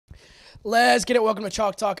Let's get it. Welcome to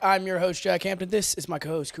Chalk Talk. I'm your host, Jack Hampton. This is my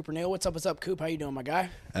co-host, Cooper Neal. What's up, Coop? How you doing, my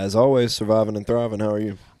guy? As always, surviving and thriving. How are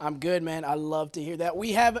you? I'm good, man. I love to hear that.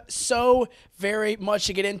 We have so very much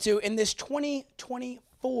to get into in this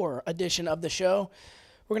 2024 edition of the show.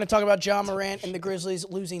 We're going to talk about Ja Morant and the Grizzlies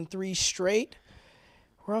losing 3 straight.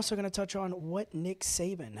 We're also going to touch on what Nick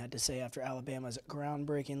Saban had to say after Alabama's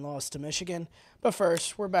groundbreaking loss to Michigan. But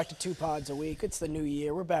first, we're back to 2 pods a week. It's the new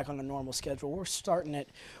year. We're back on a normal schedule. We're starting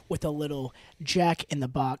it with a little Jack in the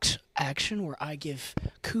Box action where I give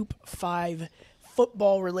Coop 5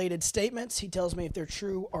 football-related statements. He tells me if they're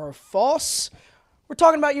true or false. We're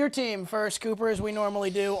talking about your team first, Cooper, as we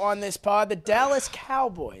normally do on this pod, the Dallas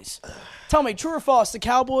Cowboys. Tell me, true or false, the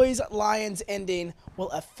Cowboys-Lions ending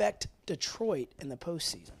will affect Detroit in the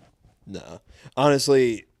postseason? No.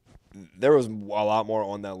 Honestly, there was a lot more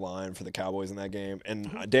on that line for the Cowboys in that game.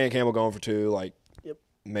 And Dan Campbell going for 2, like,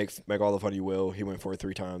 make all the fun you will. He went for it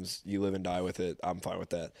 3 times. You live and die with it. I'm fine with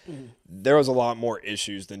that. There was a lot more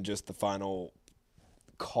issues than just the final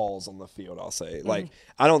calls on the field, I'll say. Like,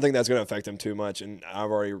 I don't think that's going to affect them too much. And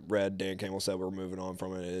I've already read Dan Campbell said we're moving on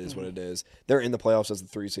from it. It is what it is. They're in the playoffs as the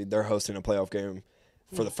 3 seed. They're hosting a playoff game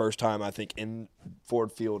for the first time, I think, in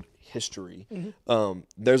Ford Field history.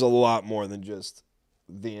 There's a lot more than just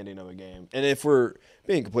the ending of a game. And if we're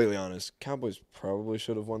being completely honest, Cowboys probably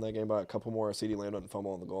should have won that game by a couple more. CeeDee Lamb doesn't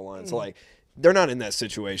fumble on the goal line. So, like, they're not in that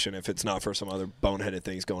situation if it's not for some other boneheaded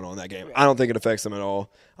things going on in that game. I don't think it affects them at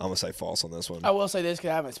all. I'm going to say false on this one. I will say this because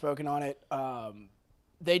I haven't spoken on it.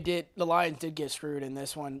 The Lions did get screwed in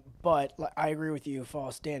this one, but I agree with you,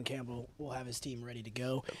 false. Dan Campbell will have his team ready to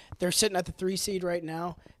go. They're sitting at the 3 seed right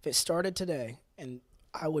now. If it started today, and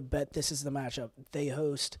I would bet this is the matchup, they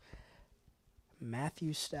host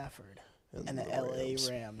Matthew Stafford and the LA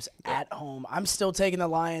Rams at home. I'm still taking the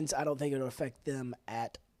Lions. I don't think it'll affect them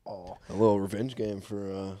at all. A little revenge game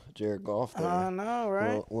for Jared Goff there. I know,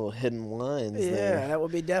 right? Little hidden lines there. Yeah, that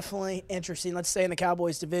would be definitely interesting. Let's stay in the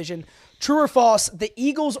Cowboys division. True or false, the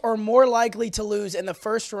Eagles are more likely to lose in the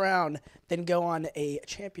first round than go on a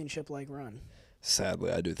championship-like run?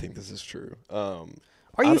 Sadly, I do think this is true. Are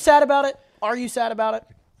you sad about it? Are you sad about it?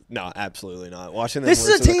 No, absolutely not. Watching them This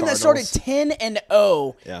is a team that started Cardinals.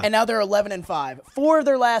 10-0, Yeah. and now they're 11-5. 4 of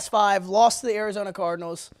their last 5 lost to the Arizona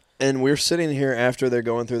Cardinals. And we're sitting here after they're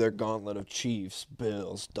going through their gauntlet of Chiefs,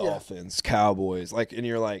 Bills, Dolphins, Cowboys. Like, and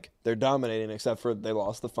you're like, they're dominating except for they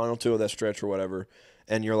lost the final 2 of that stretch or whatever.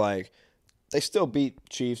 And you're like, they still beat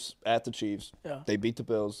Chiefs at the Chiefs. Yeah. They beat the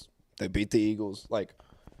Bills. They beat the Eagles. Like,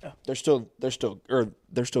 they're still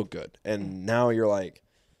good. And now you're like,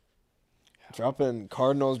 dropping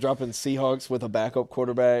Cardinals, dropping Seahawks with a backup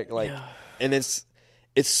quarterback. Like, and it's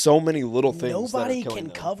so many little things. Nobody that are can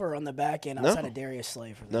them. cover on the back end outside of Darius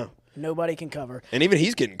Slay for them. No. Nobody can cover. And even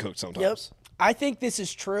he's getting cooked sometimes. Yep. I think this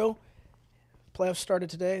is true. Playoffs started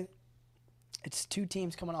today. It's 2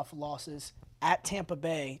 teams coming off losses. At Tampa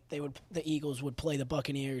Bay, the Eagles would play the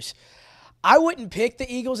Buccaneers. I wouldn't pick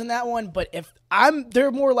the Eagles in that one, but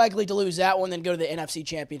they're more likely to lose that one than go to the NFC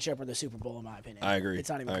Championship or the Super Bowl, in my opinion. I agree. It's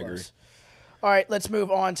not even I close. agree. All right, let's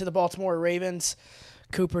move on to the Baltimore Ravens.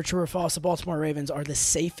 Cooper, true or false, the Baltimore Ravens are the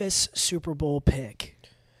safest Super Bowl pick?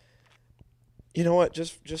 You know what?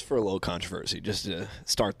 Just for a little controversy, just to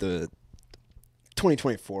start the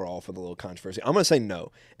 2024 off with a little controversy, I'm going to say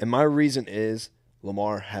no. And my reason is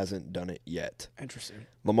Lamar hasn't done it yet. Interesting.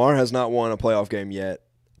 Lamar has not won a playoff game yet.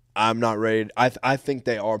 I'm not ready. I think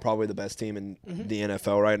they are probably the best team in the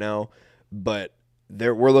NFL right now, but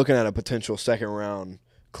we're looking at a potential second round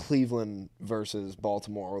Cleveland versus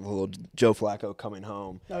Baltimore with a little Joe Flacco coming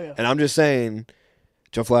home. Oh, yeah. And I'm just saying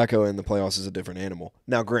Joe Flacco in the playoffs is a different animal.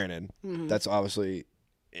 Now, granted, that's obviously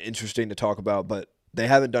interesting to talk about, but they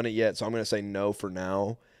haven't done it yet, so I'm going to say no for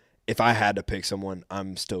now. If I had to pick someone,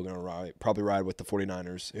 I'm still going to probably ride with the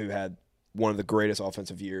 49ers, who had one of the greatest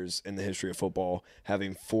offensive years in the history of football,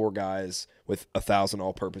 having 4 guys with 1,000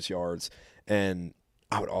 all-purpose yards. And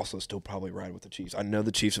I would also still probably ride with the Chiefs. I know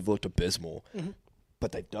the Chiefs have looked abysmal,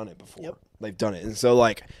 but they've done it before. Yep. They've done it. And so,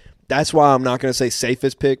 like, that's why I'm not going to say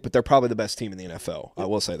safest pick, but they're probably the best team in the NFL. I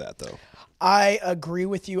will say that, though. I agree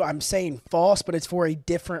with you. I'm saying false, but it's for a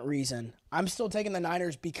different reason. I'm still taking the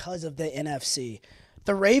Niners because of the NFC.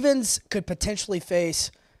 The Ravens could potentially face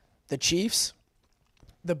the Chiefs,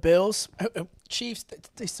 the Bills. Chiefs,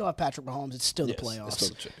 they still have Patrick Mahomes. It's still the playoffs.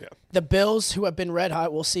 It's still The Bills, who have been red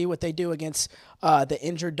hot, we'll see what they do against the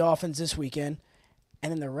injured Dolphins this weekend.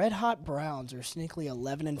 And then the red hot Browns are sneakily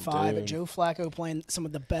 11-5. Dude. Joe Flacco playing some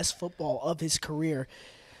of the best football of his career.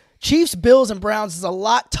 Chiefs, Bills, and Browns is a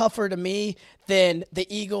lot tougher to me than the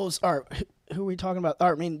Eagles. Or who are we talking about?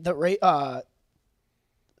 Or, I mean, we're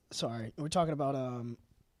talking about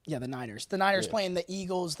Yeah, the Niners. The Niners playing the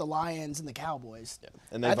Eagles, the Lions, and the Cowboys. Yeah.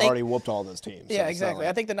 And they've already whooped all those teams. Yeah, exactly.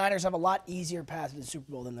 I think the Niners have a lot easier path to the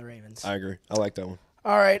Super Bowl than the Ravens. I agree. I like that one.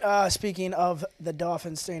 All right, speaking of the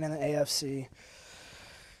Dolphins staying in the AFC,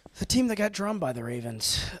 the team that got drummed by the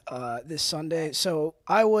Ravens this Sunday. So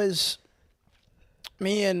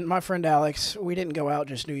me and my friend Alex, we didn't go out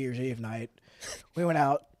just New Year's Eve night. We went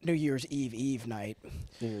out New Year's Eve night.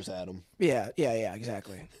 New Year's Adam. Yeah,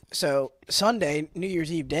 exactly. So Sunday, New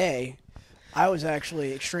Year's Eve day, I was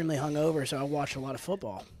actually extremely hungover, so I watched a lot of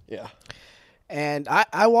football. Yeah. And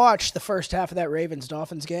I watched the first half of that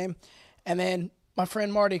Ravens-Dolphins game, and then my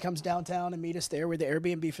friend Marty comes downtown and meet us there with the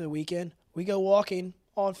Airbnb for the weekend. We go walking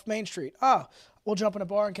off Main Street. We'll jump in a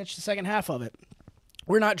bar and catch the second half of it.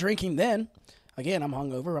 We're not drinking then. Again, I'm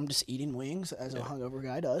hungover. I'm just eating wings, as a hungover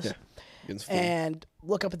guy does. Yeah. And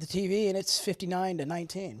look up at the TV, and it's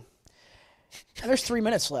 59-19. And there's 3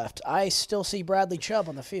 minutes left. I still see Bradley Chubb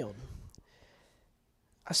on the field.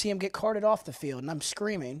 I see him get carted off the field, and I'm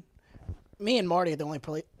screaming. Me and Marty are the only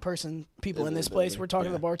people in this place. We're talking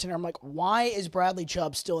to the bartender. I'm like, why is Bradley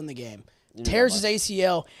Chubb still in the game? Tears his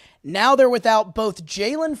ACL. Now they're without both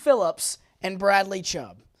Jalen Phillips and Bradley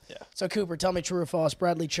Chubb. Yeah. So, Cooper, tell me true or false,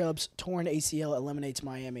 Bradley Chubb's torn ACL eliminates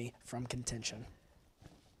Miami from contention.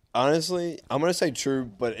 Honestly, I'm going to say true,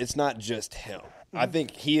 but it's not just him. I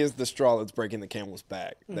think he is the straw that's breaking the camel's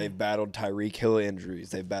back. They've battled Tyreek Hill injuries.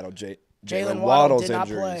 They've battled Jalen Waddle's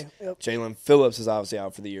injuries. Yep. Jalen Phillips is obviously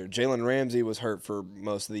out for the year. Jalen Ramsey was hurt for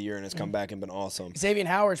most of the year and has come back and been awesome. Xavier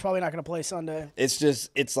Howard's probably not going to play Sunday.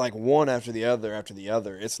 It's like one after the other after the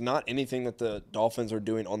other. It's not anything that the Dolphins are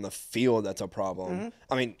doing on the field that's a problem.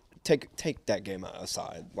 I mean, take that game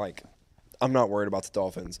aside. Like, I'm not worried about the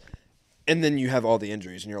Dolphins. And then you have all the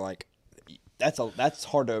injuries, and you're like, that's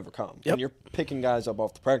hard to overcome. Yep. When you're picking guys up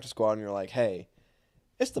off the practice squad, and you're like, hey,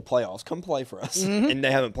 it's the playoffs. Come play for us. And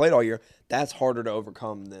they haven't played all year. That's harder to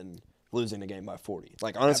overcome than losing a game by 40.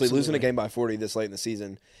 Like, honestly, losing a game by 40 this late in the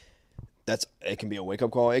season, it can be a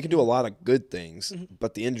wake-up call. It can do a lot of good things,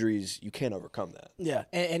 but the injuries, you can't overcome that. Yeah,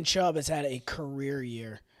 and Chubb has had a career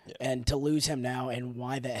year. Yeah. And to lose him now and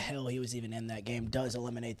why the hell he was even in that game does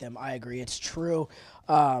eliminate them. I agree. It's true.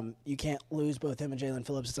 You can't lose both him and Jalen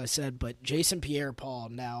Phillips, as I said, but Jason Pierre-Paul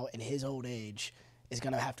now in his old age is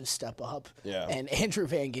going to have to step up. Yeah. And Andrew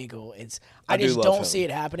Van Ginkel, I just don't see it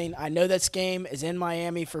happening. I know this game is in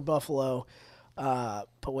Miami for Buffalo, but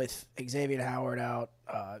with Xavier Howard out,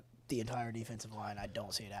 the entire defensive line, I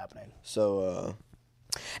don't see it happening. So,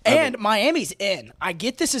 and Miami's in. I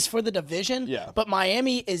get this is for the division, but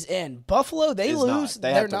Miami is in. Buffalo, they lose.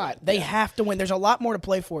 They're not. They have to win. There's a lot more to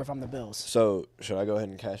play for if I'm the Bills. So, should I go ahead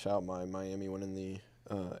and cash out my Miami winning the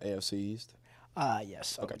AFC East?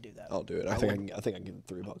 Yes, I would do that. I'll do it. I think I can get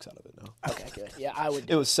 $3 out of it now. Okay, good. Yeah, I would.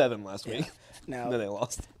 It was 7 last week. Now, then they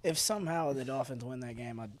lost. If somehow the Dolphins win that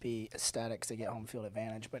game, I'd be ecstatic to get home field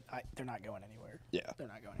advantage. But they're not going anywhere. Yeah, they're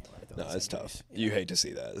not going anywhere. No, it's tough. Yeah. You hate to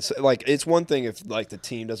see that. It's, like, it's one thing if like the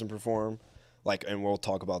team doesn't perform, like, and we'll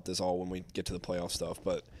talk about this all when we get to the playoff stuff.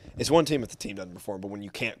 But it's one team if the team doesn't perform, but when you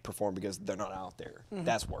can't perform because they're not out there,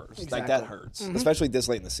 that's worse. Exactly. Like that hurts, especially this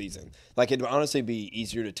late in the season. Like it'd honestly be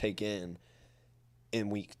easier to take in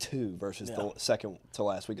week 2 versus the second to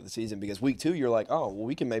last week of the season, because week 2 you're like, oh well,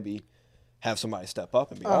 we can maybe have somebody step up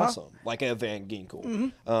and be awesome, like a Van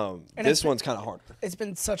Ginkel. This one's kind of harder. It's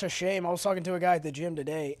been such a shame. I was talking to a guy at the gym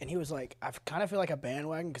today, and he was like, I kind of feel like a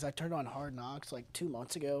bandwagon because I turned on Hard Knocks like 2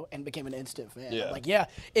 months ago and became an instant fan. Yeah. Like,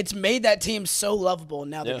 it's made that team so lovable, and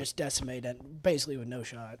now they're just decimated, basically with no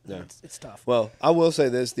shot. Yeah. It's tough. Well, I will say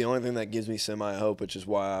this. The only thing that gives me semi-hope, which is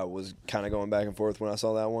why I was kind of going back and forth when I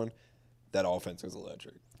saw that one, that offense is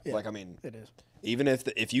electric. Yeah, like, I mean, it is. Even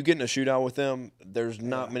if you get in a shootout with them, there's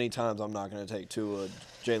not many times I'm not going to take Tua,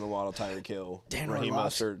 Jalen Waddle, Tyreek Hill, Raheem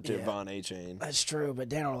Mostert, Javon A-Chain. That's true, but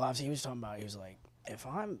Dan Orlovsky, he was talking about, he was like, if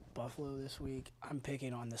I'm Buffalo this week, I'm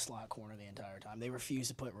picking on the slot corner the entire time. They refuse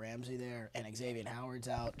to put Ramsey there, and Xavier Howard's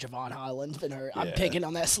out. Javon Holland's been hurt. I'm picking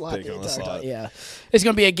on that slot the entire time. Yeah, it's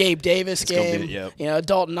going to be a Gabe Davis game, a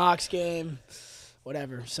Dalton Knox game,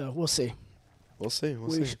 whatever. So we'll see. We'll see.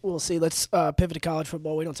 We'll see. Let's pivot to college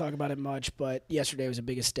football. We don't talk about it much, but yesterday was the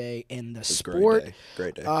biggest day in the sport.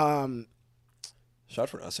 Great day. Shout out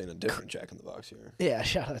for not seeing a different Jack in the Box here. Yeah,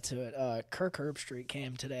 shout out to it. Kirk Herbstreit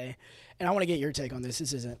came today, and I want to get your take on this.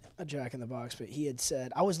 This isn't a Jack in the Box, but he had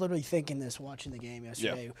said, I was literally thinking this watching the game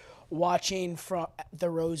yesterday, watching from the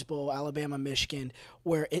Rose Bowl, Alabama, Michigan,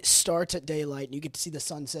 where it starts at daylight, and you get to see the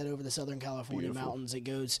sunset over the Southern California mountains. It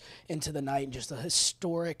goes into the night, and just a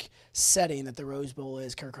historic setting that the Rose Bowl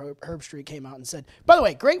is. Kirk Herbstreit came out and said, by the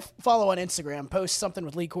way, great follow on Instagram. Post something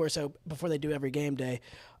with Lee Corso before they do every game day.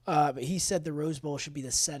 But he said the Rose Bowl should be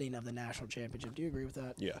the setting of the national championship. Do you agree with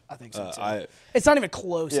that? Yeah. I think so, too. It's not even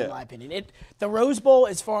close, in my opinion. The Rose Bowl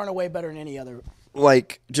is far and away better than any other.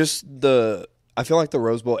 I feel like the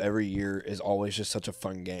Rose Bowl every year is always just such a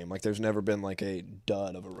fun game. Like, there's never been, like, a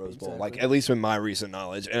dud of a Rose Bowl, like, at least in my recent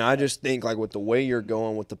knowledge. And I just think, like, with the way you're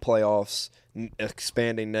going with the playoffs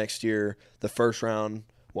expanding next year, the first round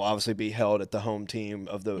will obviously be held at the home team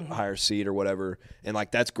of the higher seed or whatever. And,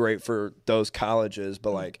 like, that's great for those colleges.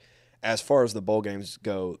 But, like, as far as the bowl games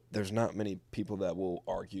go, there's not many people that will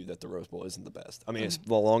argue that the Rose Bowl isn't the best. I mean, it's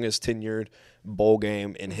the longest tenured bowl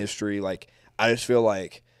game in history. Like, I just feel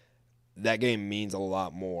like that game means a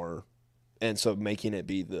lot more, and so making it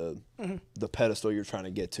be the pedestal you're trying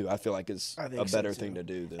to get to, I feel like is a better thing to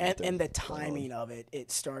do. And the timing of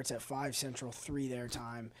it starts at 5 Central, 3 their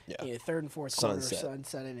time. Yeah. Third and fourth quarter,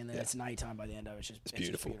 sunsetting, and then it's nighttime by the end of it. It's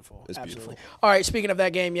beautiful. It's Absolutely. beautiful. All right, speaking of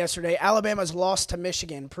that game yesterday, Alabama's loss to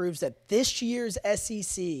Michigan proves that this year's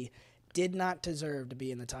SEC did not deserve to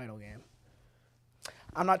be in the title game.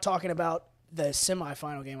 I'm not talking about the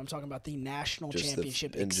semifinal game. I'm talking about the national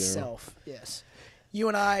championship itself. Yes. You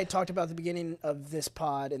and I talked about at the beginning of this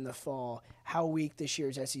pod in the fall how weak this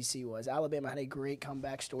year's SEC was. Alabama had a great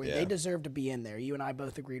comeback story. Yeah. They deserved to be in there. You and I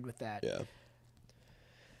both agreed with that. Yeah.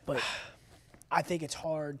 But I think it's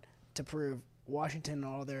hard to prove Washington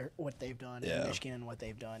and what they've done, and Michigan and what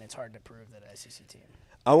they've done. It's hard to prove that SEC team.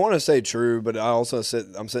 I want to say true, but I'm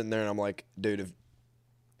sitting there and I'm like, dude,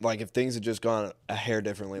 if things had just gone a hair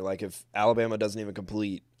differently, like if Alabama doesn't even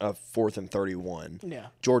complete a 4th and 31,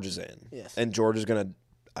 Georgia's in. Yes. And Georgia's going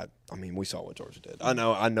to – I mean, we saw what Georgia did. I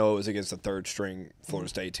know it was against the third-string Florida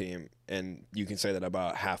State team, and you can say that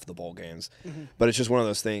about half the bowl games. But it's just one of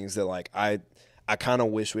those things that, like, I kind of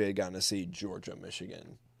wish we had gotten to see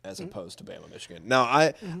Georgia-Michigan as opposed to Bama-Michigan. Now,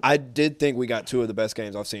 I did think we got 2 of the best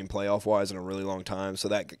games I've seen playoff-wise in a really long time, so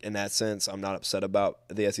that in that sense, I'm not upset about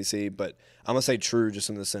the SEC, but I'm going to say true just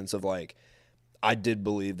in the sense of, like, I did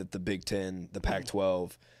believe that the Big Ten, the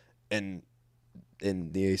Pac-12, and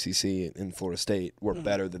in the ACC and Florida State were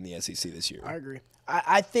better than the SEC this year. I agree.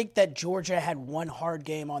 I think that Georgia had one hard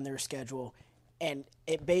game on their schedule, and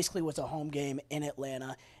it basically was a home game in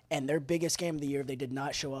Atlanta, and their biggest game of the year, they did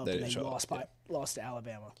not show up, and they lost to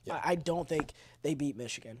Alabama. Yeah. I don't think they beat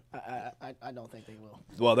Michigan. I don't think they will.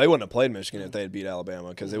 Well, they wouldn't have played Michigan if they had beat Alabama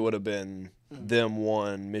because it would have been them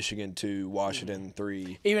 1, Michigan 2, Washington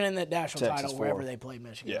 3. Even in the national Texas title, 4. wherever they played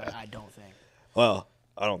Michigan, I don't think. Well,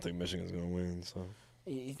 I don't think Michigan's going to win. So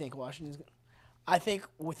you think Washington's going to? I think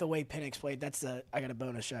with the way Penix played, I got a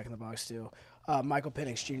bonus Jack in the Box too. Michael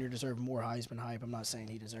Penix Jr. deserved more Heisman hype. I'm not saying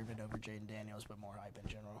he deserved it over Jaden Daniels, but more hype in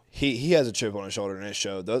general. He has a chip on his shoulder in his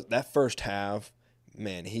show. That first half,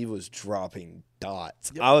 man, he was dropping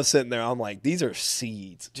dots. Yep. I was sitting there, I'm like, these are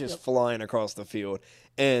seeds just flying across the field.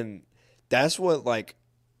 And that's what, like,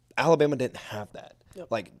 Alabama didn't have that. Yep.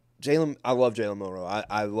 Like, I love Jalen Milroe.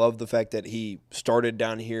 I love the fact that he started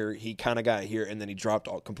down here, he kind of got here, and then he dropped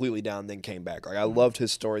completely down, then came back. Like, I loved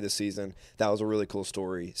his story this season. That was a really cool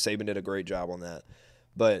story. Saban did a great job on that.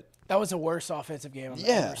 But that was the worst offensive game I've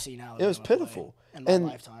ever seen Alabama. It was pitiful in my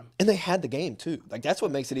lifetime. And they had the game too. Like, that's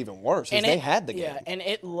what makes it even worse. They had the game. Yeah, and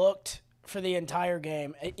it looked for the entire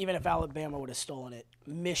game. Even if Alabama would have stolen it,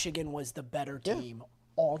 Michigan was the better team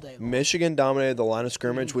all day long. Michigan dominated the line of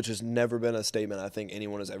scrimmage, which has never been a statement I think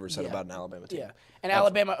anyone has ever said about an Alabama team. Yeah, and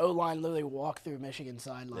Alabama O-line literally walked through Michigan's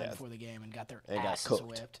sideline before the game and got their asses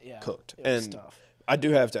whipped. Yeah, cooked. It was and tough. I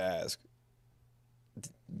do have to ask,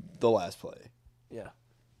 the last play. Yeah.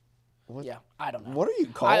 Yeah, I don't know. What are you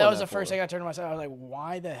calling that was the first thing I turned to myself. I was like,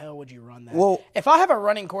 why the hell would you run that? Well, if I have a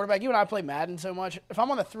running quarterback, you and I play Madden so much, if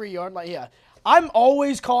I'm on the 3-yard line, I'm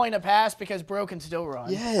always calling a pass because bro can still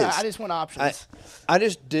run. Yes. I just want options. I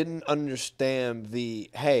just didn't understand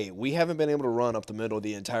hey, we haven't been able to run up the middle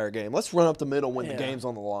the entire game. Let's run up the middle when the game's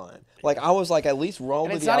on the line. Like, I was like, at least roll to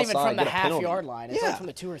the outside. It's not even from the half-yard line. It's like from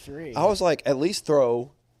the 2 or 3. I was like, at least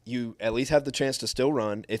throw. You at least have the chance to still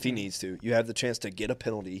run if he needs to. You have the chance to get a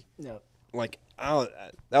penalty. No. Like, that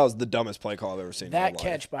was the dumbest play call I've ever seen. That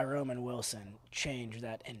catch by Roman Wilson changed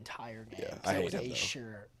that entire game. Yeah, I hate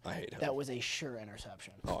him, I hate him. That was a sure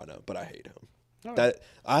interception. Oh, I know, but I hate him.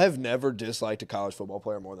 I have never disliked a college football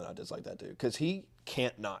player more than I dislike that dude because he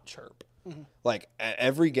can't not chirp. Like, at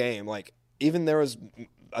every game, like, even there was,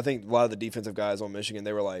 I think a lot of the defensive guys on Michigan,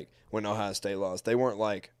 they were like, when Ohio State lost, they weren't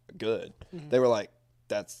like good. They were like,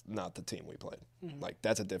 that's not the team we played. Like,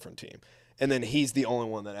 that's a different team. And then he's the only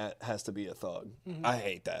one that has to be a thug. I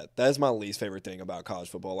hate that. That is my least favorite thing about college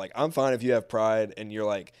football. Like, I'm fine if you have pride and you're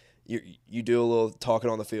like, you do a little talking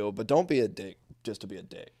on the field, but don't be a dick just to be a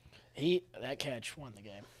dick. That catch won the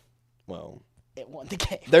game. Well, it won the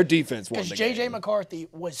game. Their defense won the Because game. J.J. McCarthy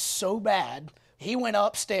was so bad, he went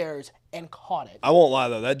upstairs and caught it. I won't lie,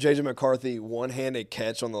 though. That J.J. McCarthy one-handed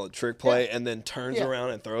catch on the trick play and then turns around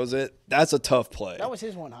and throws it, that's a tough play. That was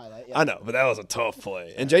his one highlight. Yeah. I know, but that was a tough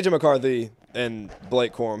play. And J.J. McCarthy and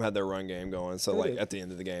Blake Corum had their run game going, so, like, at the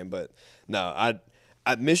end of the game. But, no,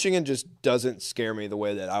 Michigan just doesn't scare me the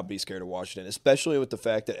way that I'd be scared of Washington, especially with the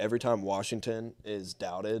fact that every time Washington is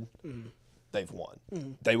doubted, they've won.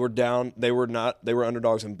 They were down. They were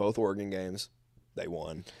underdogs in both Oregon games. They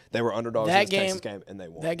won. They were underdogs in the Texas game, and they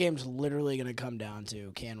won. That game's literally going to come down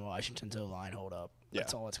to, can Washington's O-line hold up?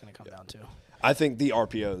 That's all it's going to come down to. I think the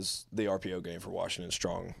RPO game for Washington is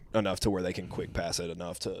strong enough to where they can quick pass it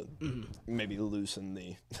enough to maybe loosen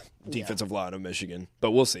the defensive line of Michigan.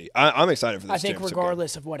 But we'll see. I'm excited for this. I think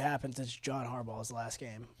regardless of what happens, it's John Harbaugh's last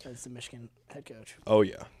game as the Michigan head coach. Oh,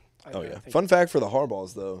 yeah. Fun fact for the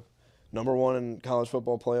Harbaughs, though. Number 1 in college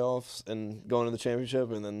football playoffs and going to the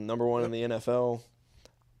championship, and then number 1 in the NFL.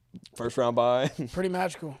 First round bye. Pretty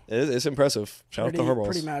magical. It's impressive. Shout out to Harbaughs.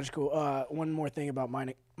 Pretty magical. One more thing about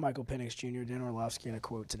Michael Penix Jr. Dan Orlovsky in a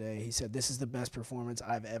quote today. He said, "This is the best performance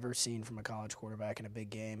I've ever seen from a college quarterback in a big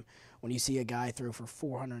game. When you see a guy throw for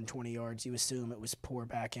 420 yards, you assume it was poor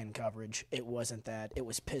back-end coverage. It wasn't that. It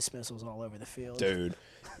was piss missiles all over the field." Dude,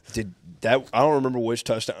 I don't remember which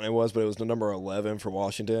touchdown it was, but it was the number 11 for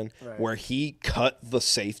Washington, where he cut the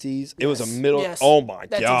safeties. It was a middle. Yes. Oh, my gosh.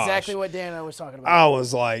 That's exactly what Dan was talking about. I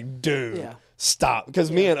was like, dude, stop. Because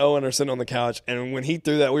me and Owen are sitting on the couch, and when he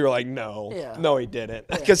threw that, we were like, no, he didn't.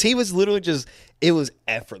 Because he was literally it was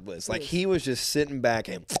effortless. Like, he was just sitting back,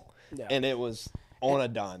 and it was on a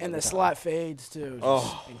dime. And the slot fades, too.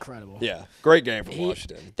 Just incredible. Yeah. Great game for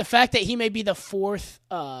Washington. The fact that he may be the 4th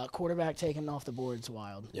quarterback taken off the board is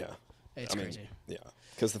wild. Yeah. It's crazy. Yeah.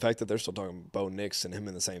 Because the fact that they're still talking Bo Nix and him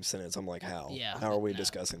in the same sentence, I'm like, how? Yeah. How are we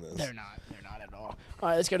discussing this? They're not. They're not at all. All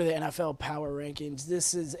right, let's go to the NFL power rankings.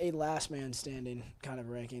 This is a last man standing kind of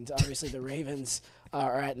rankings. Obviously, the Ravens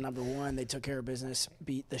are at number 1. They took care of business,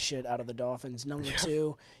 beat the shit out of the Dolphins. Number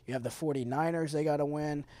 2, you have the 49ers. They got to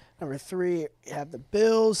win. Number 3, you have the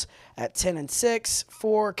Bills at 10-6.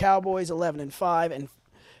 4, Cowboys 11-5, and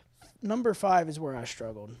number 5 is where I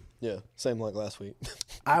struggled. Yeah, same like last week.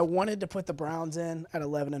 I wanted to put the Browns in at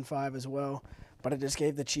 11-5 as well, but I just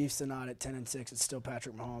gave the Chiefs the nod at 10-6. It's still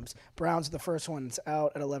Patrick Mahomes. Browns are the first ones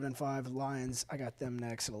out at 11-5. Lions, I got them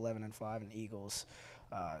next at 11-5, and Eagles,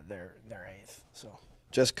 they're 8th. So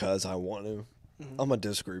just cause I want to. I'm gonna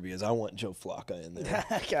disagree because I want Joe Flacco in there.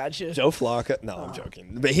 Gotcha. Joe Flacco. No, I'm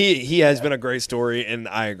joking. But he has been a great story, and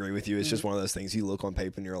I agree with you. It's just one of those things you look on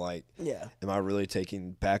paper and you're like, am I really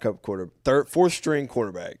taking backup fourth string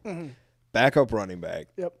quarterback, backup running back?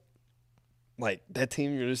 Yep. Like that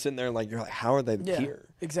team, you're just sitting there like you're like, how are they here?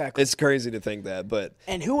 Exactly. It's crazy to think that, but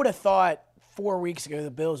who would have thought 4 weeks ago the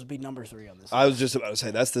Bills would be number 3 on this? I was just about to say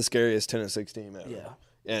that's the scariest 10-6 team ever. Yeah.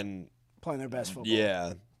 And playing their best football.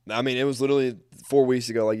 Yeah. I mean, it was literally 4 weeks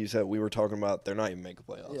ago, like you said, we were talking about they're not even making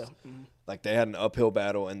playoffs. Yeah. Like, they had an uphill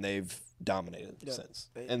battle, and they've dominated since.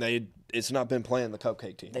 And it's not been playing the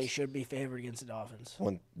cupcake teams. They should be favored against the Dolphins.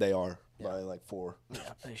 When they are by, like, 4. Yeah,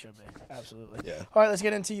 they should be. Absolutely. Yeah. All right, let's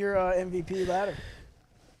get into your MVP ladder.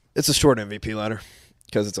 It's a short MVP ladder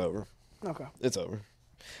because it's over. Okay. It's over.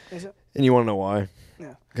 Is it? And you want to know why?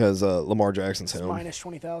 Yeah. Because Lamar Jackson's him. Minus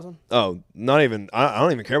 20,000? Oh, not even. I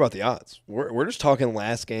don't even care about the odds. We're just talking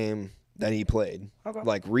last game that he played. Okay.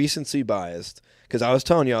 Like recency biased. Because I was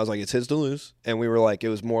telling you, I was like, it's his to lose. And we were like, it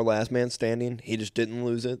was more last man standing. He just didn't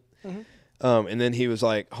lose it. And then he was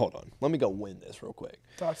like, hold on. Let me go win this real quick.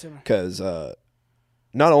 Talk to me. Because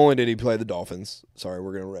not only did he play the Dolphins. Sorry,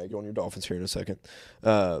 we're going to rag on your Dolphins here in a second.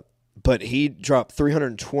 But he dropped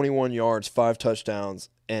 321 yards, 5 touchdowns,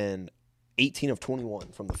 and 18 of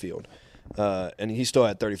 21 from the field. And he still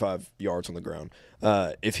had 35 yards on the ground.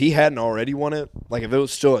 If he hadn't already won it, like if it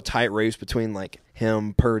was still a tight race between like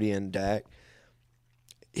him, Purdy, and Dak,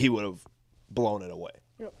 he would have blown it away.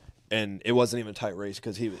 Yep. And it wasn't even a tight race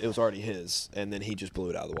because it was already his, and then he just blew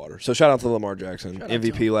it out of the water. So shout out to Lamar Jackson,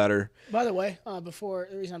 MVP ladder. By the way, the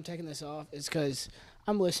reason I'm taking this off is because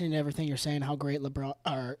I'm listening to everything you're saying, how great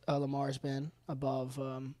Lamar's been above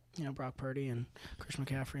Brock Purdy and Chris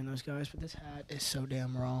McCaffrey and those guys, but this hat is so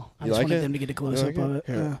damn raw. I just wanted them to get a close-up of it.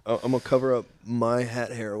 Yeah. I'm going to cover up my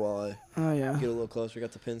hat hair while I get a little closer.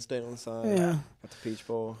 Got the Penn State on the side. Yeah. Got the Peach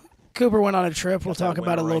Bowl. Cooper went on a trip. We'll talk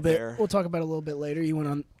about it a little bit. We'll talk about it a little bit later.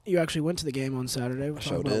 You actually went to the game on Saturday. We'll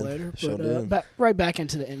talk about it later. But right back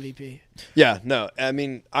into the MVP. Yeah, no. I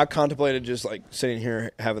mean, I contemplated just like sitting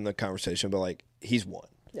here having the conversation, but like he's won.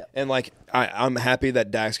 Yeah. And like I'm happy that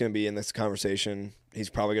Dak's going to be in this conversation he's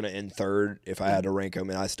probably going to end third if I had to rank him,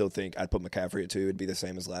 and I still think I'd put McCaffrey at 2. It'd be the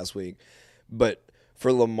same as last week. But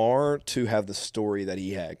for Lamar to have the story that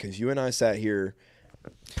he had, because you and I sat here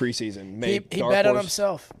preseason, He bet on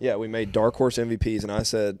himself. Yeah, we made dark horse MVPs, and I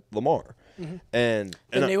said Lamar. Mm-hmm. And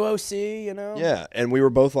the new OC, you know? Yeah, and we were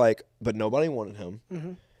both like, but nobody wanted him.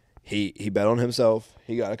 Mm-hmm. He bet on himself.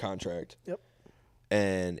 He got a contract. Yep.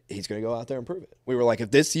 And he's going to go out there and prove it. We were like, if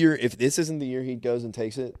this isn't the year he goes and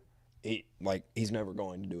takes it, he's never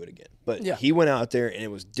going to do it again. But he went out there, and it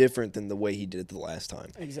was different than the way he did it the last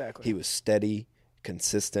time. Exactly. He was steady,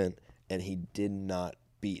 consistent, and he did not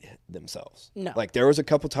beat themselves. No. Like, there was a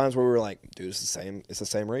couple times where we were like, dude, it's the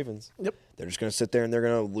same Ravens. Yep. They're just going to sit there, and they're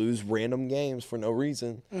going to lose random games for no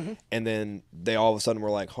reason. Mm-hmm. And then they all of a sudden were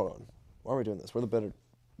like, hold on, why are we doing this? We're the better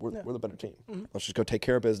team. Mm-hmm. Let's just go take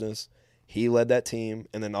care of business. He led that team,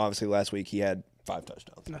 and then obviously last week he had 5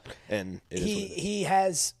 touchdowns. No. And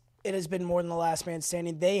it has been more than the last man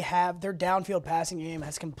standing. Their downfield passing game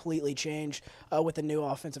has completely changed with the new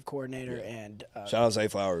offensive coordinator. Yeah. And shout out Zay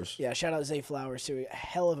Flowers. Yeah, shout out Zay Flowers too. A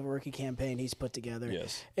hell of a rookie campaign he's put together.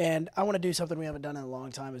 Yes. And I want to do something we haven't done in a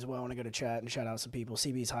long time as well. I want to go to chat and shout out some people.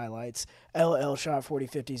 CB's highlights. LL Shot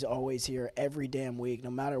 4050 is always here every damn week,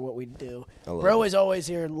 no matter what we do. Bro is always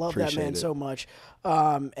here. Love that man so much.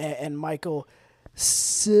 And Michael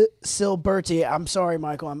Silberti. I'm sorry,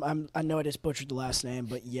 Michael. I know I just butchered the last name,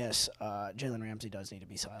 but yes, Jalen Ramsey does need to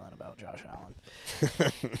be silent about Josh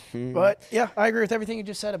Allen. But yeah, I agree with everything you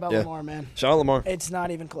just said about Lamar, man. Shout out Lamar. It's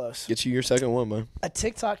not even close. Get you your second one, man. A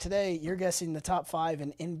TikTok today, you're guessing the top 5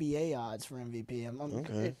 in NBA odds for MVP.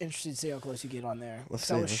 I'm interested to see how close you get on there.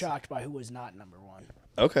 I was shocked by who was not number 1.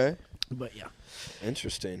 Okay. But yeah.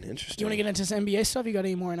 Interesting. You want to get into some NBA stuff? You got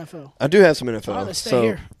any more NFL? I do have some NFL. Oh, let's stay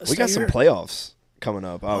here. We got some playoffs coming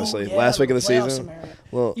up, obviously. Last week of the season.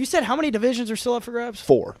 Well, you said how many divisions are still up for grabs?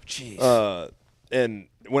 4. Jeez. And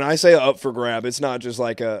when I say up for grab, it's not just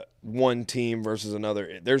like a one team versus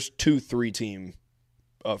another. There's 2-3 team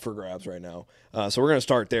up for grabs right now. So we're going to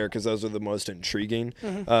start there because those are the most intriguing.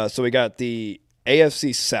 Mm-hmm. So we got the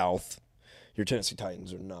AFC South. Your Tennessee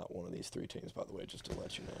Titans are not one of these 3 teams, by the way, just to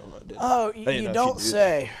let you know. You don't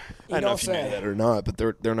say. I don't know if you knew that or not, but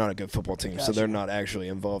they're not a good football team, so they're not actually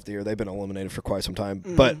involved here. They've been eliminated for quite some time.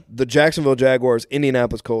 Mm-hmm. But the Jacksonville Jaguars,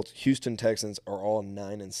 Indianapolis Colts, Houston Texans are all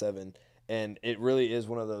 9-7, and it really is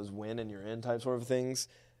one of those win and you're in type sort of things.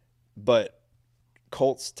 But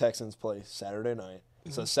Colts Texans play Saturday night,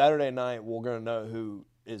 so Saturday night we're going to know who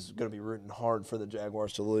is going to be rooting hard for the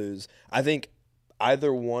Jaguars to lose. I think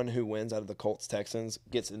either one who wins out of the Colts-Texans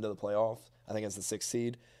gets into the playoffs. I think it's the 6th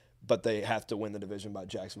seed, but they have to win the division by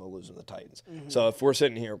Jacksonville losing to the Titans. Mm-hmm. So if we're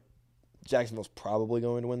sitting here, Jacksonville's probably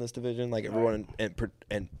going to win this division, like everyone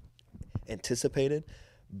anticipated.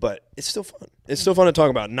 But it's still fun. It's still fun to talk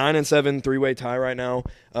about. 9-7, 3-way tie right now.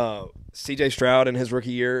 C.J. Stroud in his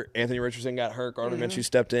rookie year. Anthony Richardson got hurt. Gardner Minshew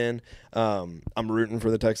stepped in. I'm rooting for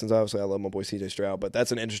the Texans, obviously. I love my boy C.J. Stroud. But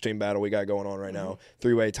that's an interesting battle we got going on right now.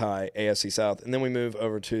 3-way tie, AFC South. And then we move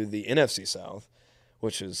over to the NFC South,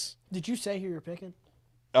 which is... Did you say who you're picking?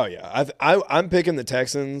 Oh, yeah. I'm picking the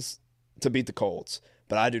Texans to beat the Colts.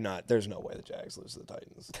 But I do not. There's no way the Jags lose to the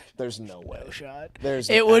Titans. There's no way. No shot.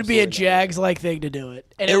 It would be a Jags-like thing to do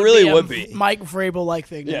it. And it really would be. Mike Vrabel-like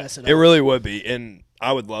thing to mess it up. It really would be. And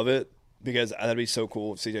I would love it because that'd be so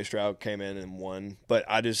cool if C.J. Stroud came in and won. But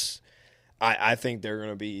I think they're going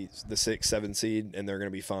to be the 6, 7 seed, and they're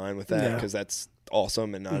going to be fine with that because that's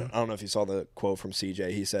awesome. And I don't know if you saw the quote from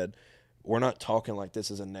C.J. He said, we're not talking like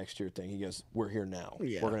this is a next year thing. He goes, we're here now.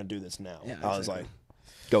 Yeah. We're going to do this now. Yeah, I was like,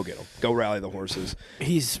 go get him. Go rally the horses.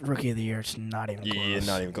 He's rookie of the year. It's not even close. Yeah,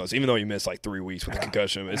 not even close. Even though he missed like 3 weeks with a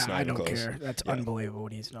concussion, it's not even close. I don't care. That's unbelievable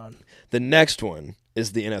what he's done. The next one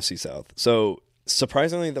is the NFC South. So,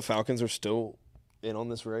 surprisingly, the Falcons are still in on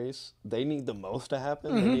this race. They need the most to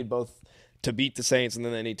happen. They need both to beat the Saints, and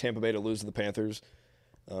then they need Tampa Bay to lose to the Panthers.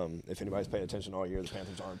 If anybody's paying attention all year, the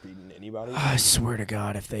Panthers aren't beating anybody. I swear to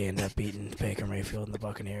God, if they end up beating Baker Mayfield and the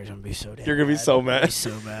Buccaneers, I'm going to be so damn You're going to be so mad.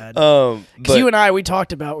 So bad. Because you and I, we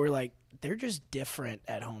talked about, we're like, they're just different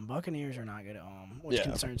at home. Buccaneers are not good at home, which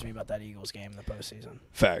concerns me about that Eagles game in the postseason.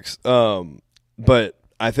 Facts. But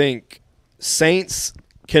I think Saints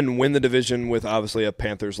can win the division with obviously a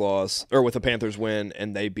Panthers loss or with a Panthers win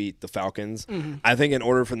and they beat the Falcons. Mm-hmm. I think in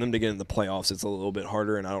order for them to get in the playoffs, it's a little bit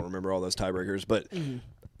harder, and I don't remember all those tiebreakers, but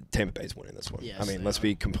Tampa Bay's winning this one. Yes, I mean, let's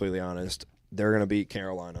be completely honest. They're going to beat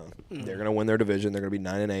Carolina. Mm-hmm. They're going to win their division. They're going to be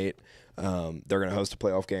 9-8. They're going to host a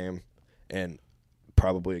playoff game and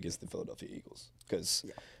probably against the Philadelphia Eagles because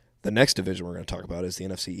the next division we're going to talk about is the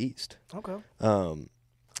NFC East. Okay.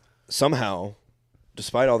 Somehow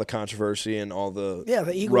despite all the controversy and all the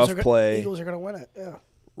the Eagles rough The play, Eagles are going to win it. Yeah,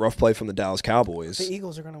 rough play from the Dallas Cowboys. the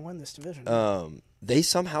Eagles are going to win this division. They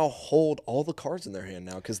somehow hold all the cards in their hand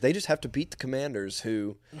now because they just have to beat the Commanders,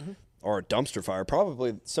 who are a dumpster fire,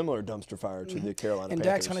 probably similar dumpster fire to the Carolina and Panthers.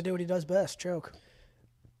 Dak's going to do what he does best, choke.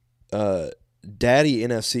 Daddy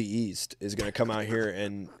NFC East is going to come out here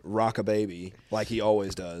and rock a baby like he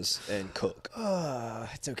always does and cook.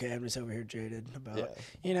 It's okay. I'm just over here jaded about it.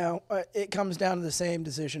 You know, it comes down to the same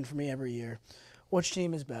decision for me every year. Which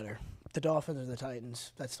team is better, the Dolphins or the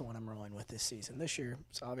Titans? That's the one I'm rolling with this season. This year,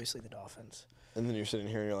 it's obviously the Dolphins. And then you're sitting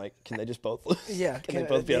here and you're like, can they just both lose? Yeah. Can they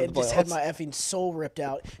both be out of the playoffs? Just had my effing soul ripped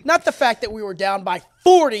out. Not the fact that we were down by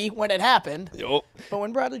 40 when it happened. Yep. But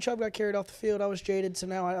when Bradley Chubb got carried off the field, I was jaded, so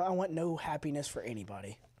now I want no happiness for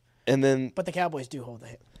anybody. And then But the Cowboys do hold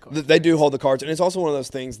the cards. they do hold the cards. And it's also one of those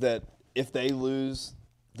things that if they lose,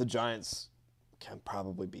 the Giants can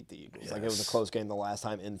probably beat the Eagles. Yes. Like, it was a close game the last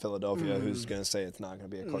time in Philadelphia. Who's going to say it's not going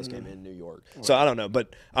to be a close game in New York? Right. So I don't know.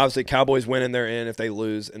 But obviously, Cowboys win and they're in. If they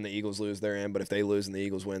lose and the Eagles lose, they're in. But if they lose and the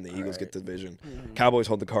Eagles win, the Eagles get the division. Cowboys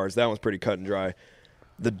hold the cards. That one's pretty cut and dry.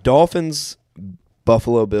 The Dolphins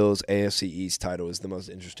Buffalo Bills AFC East title is the most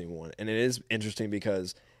interesting one. And it is interesting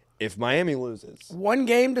because if Miami loses, one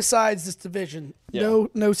game decides this division. Yeah.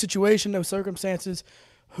 No situation, no circumstances.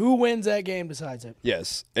 Who wins that game decides it.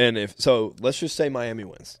 Yes. And let's just say Miami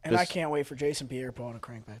wins. And I can't wait for Jason Pierre-Paul to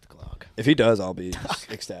crank back the clock. If he does, I'll be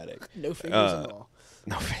ecstatic. No fingers at all.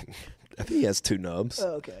 No fingers. I think he has 2 nubs.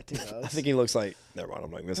 Oh, okay, 2 nubs. I think he looks like. Never mind.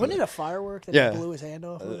 I'm like missing. Wasn't it a firework that he blew his hand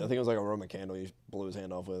off with? I think it was like a Roman candle he blew his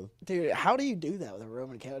hand off with. Dude, how do you do that with a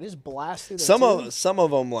Roman candle? Just blast through the Some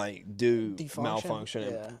of them like do malfunction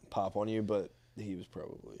and pop on you, but he was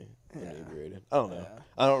probably inebriated. I don't know. Yeah.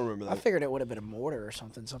 I don't remember that. I figured it would have been a mortar or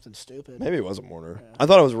something stupid. Maybe it was a mortar. Yeah. I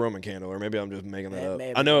thought it was a Roman candle, or maybe I'm just making that up.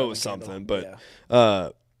 I know it was something, but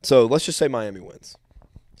so let's just say Miami wins.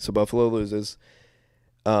 So Buffalo loses.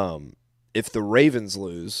 If the Ravens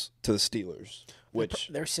lose to the Steelers, which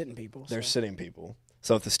they're sitting people. They're sitting people.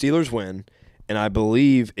 So if the Steelers win, and I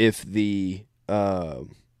believe if the I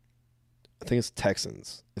think it's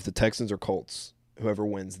Texans. If the Texans or Colts, whoever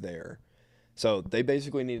wins there. So they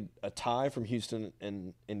basically need a tie from Houston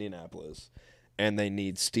and Indianapolis, and they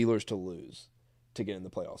need Steelers to lose to get in the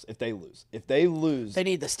playoffs. If they lose. They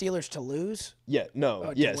need the Steelers to lose? Yeah,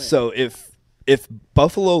 no. Yes. So if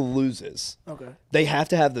Buffalo loses, they have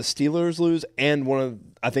to have the Steelers lose and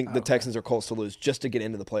the Texans or Colts to lose just to get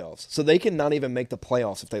into the playoffs. So they can not even make the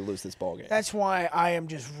playoffs if they lose this ballgame. That's why I am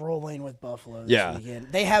just rolling with Buffalo this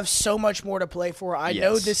weekend. They have so much more to play for. I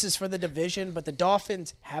know this is for the division, but the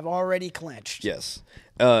Dolphins have already clinched. Yes.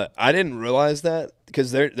 I didn't realize that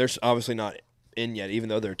because they're obviously not in yet, even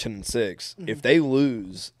though they're 10-6. If they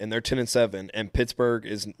lose and they're 10-7, and Pittsburgh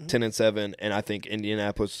is 10-7, and I think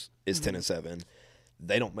Indianapolis is 10-7,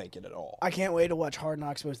 they don't make it at all. I can't wait to watch Hard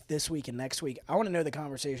Knocks both this week and next week. I want to know the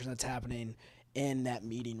conversation that's happening in that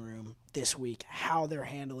meeting room this week, how they're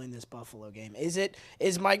handling this Buffalo game.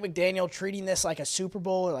 Is Mike McDaniel treating this like a Super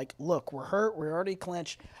Bowl, or like, look, we're hurt, we're already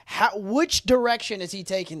clinched? Which direction is he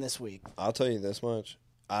taking this week? I'll tell you this much.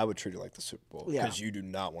 I would treat it like the Super Bowl because you do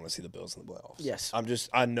not want to see the Bills in the playoffs. Yes.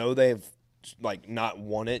 I know they've not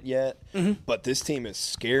won it yet, but this team is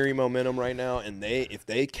scary momentum right now, and if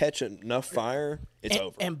they catch enough fire, it's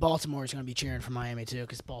over. And Baltimore is going to be cheering for Miami too,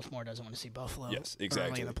 because Baltimore doesn't want to see Buffalo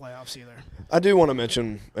early in the playoffs either. I do want to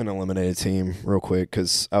mention an eliminated team real quick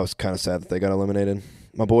because I was kind of sad that they got eliminated.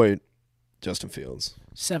 My boy Justin Fields.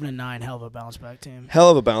 7-9, hell of a bounce back team. Hell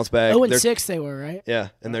of a bounce back. 0-6 they were, right? Yeah,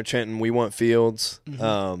 and they're chanting, "We want Fields."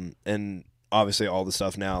 And obviously all the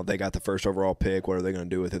stuff now, they got the first overall pick. What are they going to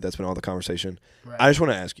do with it? That's been all the conversation. Right. I just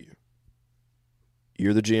want to ask you.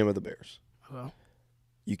 You're the GM of the Bears. Well,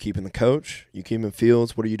 you keeping the coach? You keeping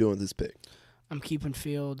Fields? What are you doing with this pick? I'm keeping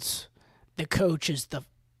Fields. The coach is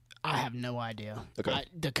I have no idea. Okay.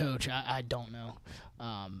 The coach, I don't know.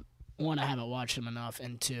 One, I haven't watched him enough,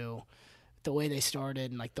 and two, the way they started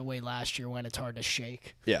and like the way last year went, it's hard to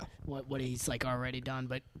shake. Yeah. What he's like already done,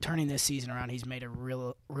 but turning this season around, he's made a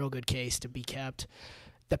real good case to be kept.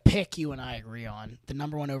 The pick you and I agree on, the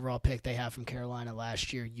number 1 overall pick they have from Carolina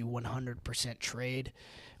last year, you 100% trade.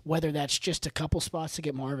 Whether that's just a couple spots to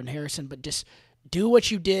get Marvin Harrison, but just do what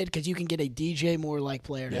you did because you can get a DJ Moore-like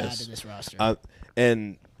player to add to this roster.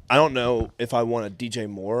 And I don't know if I want a DJ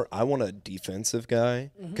Moore. I want a defensive guy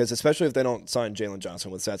because especially if they don't sign Jalen Johnson,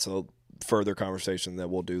 which that's a further conversation that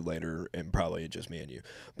we'll do later and probably just me and you.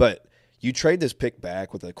 But you trade this pick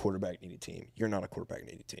back with a quarterback-needy team. You're not a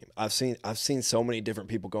quarterback-needy team. I've seen so many different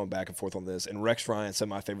people going back and forth on this, and Rex Ryan said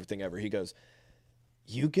my favorite thing ever. He goes,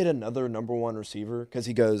 you get another number one receiver because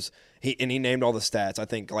he named all the stats. I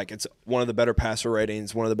think like it's one of the better passer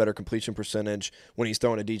ratings, one of the better completion percentage. When he's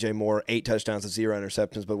throwing to DJ Moore, 8 touchdowns to 0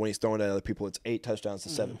 interceptions, but when he's throwing to other people, it's 8 touchdowns to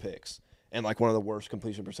 7 picks, and like one of the worst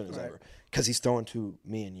completion percentages ever because he's throwing to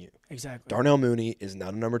me and you. Exactly. Darnell Mooney is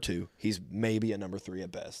not a number 2. He's maybe a number 3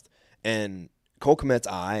 at best, and Cole Kmet's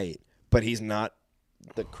aight, but he's not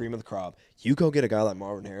the cream of the crop. You go get a guy like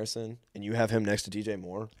Marvin Harrison, and you have him next to DJ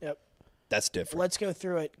Moore. Yep. That's different. Let's go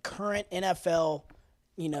through it. Current NFL,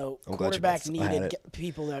 quarterback needed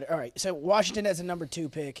people that. All right. So Washington has a number 2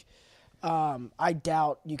 pick. I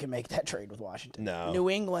doubt you can make that trade with Washington. No. New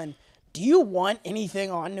England. Do you want anything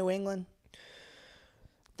on New England?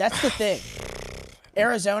 That's the thing.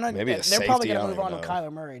 Arizona, Maybe they're probably going to move on with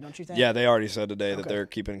Kyler Murray, don't you think? Yeah, they already said today that they're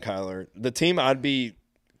keeping Kyler. The team I'd be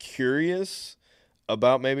curious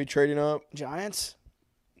about maybe trading up. Giants?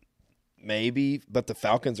 Maybe, but the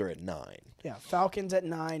Falcons are at 9. Yeah, Falcons at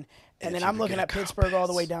 9. And then I'm looking at Pittsburgh all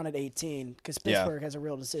the way down at 18 because Pittsburgh has a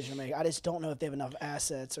real decision to make. I just don't know if they have enough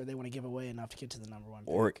assets or they want to give away enough to get to the number 1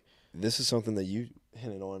 pick. Or this is something that you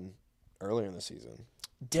hinted on earlier in the season.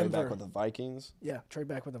 Denver. Trade back with the Vikings. Yeah, trade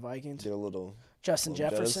back with the Vikings. Get a little Justin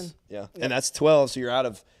Jefferson. Yeah, and that's 12, so you're out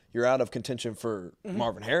of contention for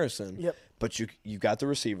Marvin Harrison. Yep. But you got the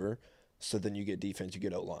receiver, so then you get defense, you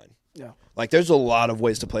get O-line. Yeah. Like there's a lot of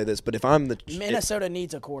ways to play this, but if I'm Minnesota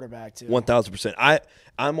needs a quarterback too. 1,000%.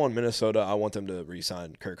 I'm on Minnesota. I want them to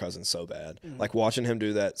re-sign Kirk Cousins so bad. Like watching him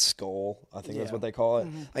do that skull, I think that's what they call it.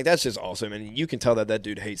 Like that's just awesome, and you can tell that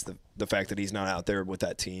dude hates the fact that he's not out there with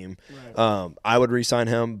that team. Right. I would re-sign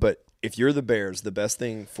him, but if you're the Bears, the best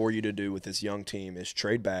thing for you to do with this young team is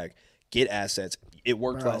trade back, get assets. It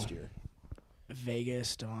worked last year.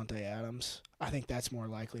 Vegas, Davante Adams. I think that's more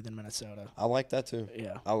likely than Minnesota. I like that too.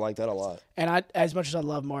 Yeah. I like that a lot. And as much as I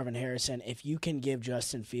love Marvin Harrison, if you can give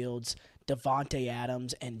Justin Fields, Davante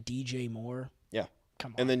Adams, and DJ Moore,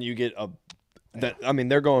 come on. And then you get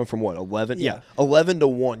they're going from what, 11? Yeah, 11 to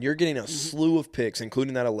 1. You're getting a slew of picks,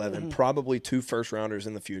 including that 11, probably 2 first-rounders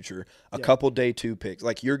in the future, a couple day 2 picks.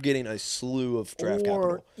 Like you're getting a slew of draft capital.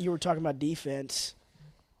 Or you were talking about defense.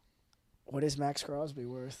 What is Max Crosby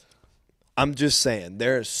worth? I'm just saying,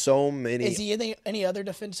 there are so many. Is he any other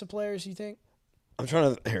defensive players, you think? I'm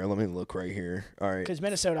trying to. Here, let me look right here. All right. Because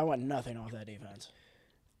Minnesota, I want nothing off that defense.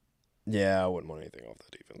 Yeah, I wouldn't want anything off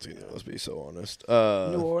that defense either. Let's be so honest.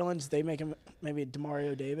 New Orleans, they make him maybe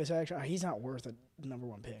Demario Davis, actually. He's not worth a number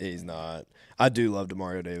 1 pick. He's not. I do love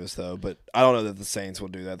Demario Davis, though, but I don't know that the Saints will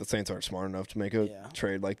do that. The Saints aren't smart enough to make a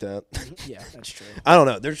trade like that. Yeah, that's true. I don't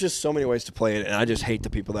know. There's just so many ways to play it, and I just hate the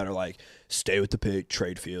people that are like, stay with the pick,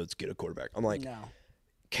 trade Fields, get a quarterback. I'm like, no.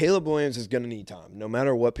 Caleb Williams is going to need time. No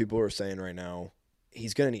matter what people are saying right now,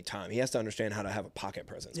 he's going to need time. He has to understand how to have a pocket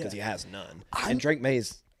presence because he has none. And Drake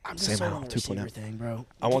May's I'm just sold on the receiver thing, bro.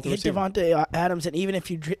 I want the receiver. Davante Adams, and even if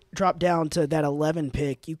you drop down to that 11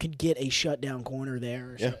 pick, you could get a shutdown corner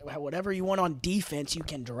there. Whatever you want on defense, you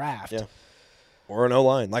can draft. Yeah. Or an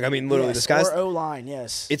O-line. Like, I mean, literally, this guy's... Or O-line,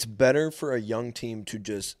 yes. It's better for a young team to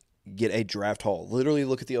just get a draft haul. Literally,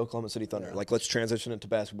 look at the Oklahoma City Thunder. Yeah. Like, let's transition into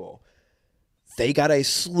basketball. They got a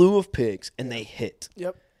slew of picks, and they hit.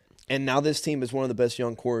 Yep. And now this team is one of the best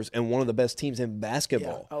young cores and one of the best teams in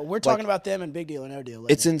basketball. Yeah. We're talking about them in Big Deal or No Deal.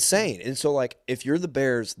 It's insane. And so, like, if you're the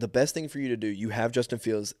Bears, the best thing for you to do, you have Justin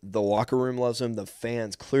Fields. The locker room loves him. The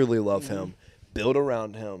fans clearly love him. Build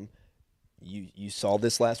around him. You saw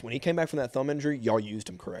this when he came back from that thumb injury, y'all used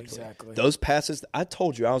him correctly. Exactly. Those passes, I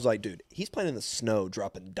told you, I was like, dude, he's playing in the snow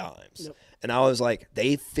dropping dimes. Yep. And I was like,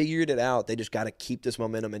 they figured it out. They just got to keep this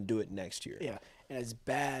momentum and do it next year. Yeah. And as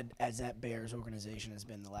bad as that Bears organization has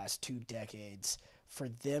been the last 2 decades, for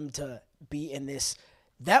them to be in this,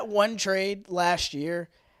 that one trade last year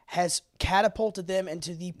has catapulted them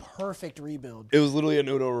into the perfect rebuild. It was literally a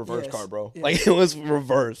Uno reverse card, bro. Yeah. Like, it was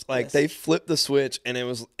reverse. Like, they flipped the switch, and it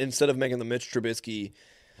was, instead of making the Mitch Trubisky,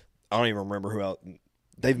 I don't even remember who else.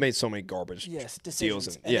 They've made so many garbage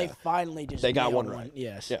deals. And they finally just got one right.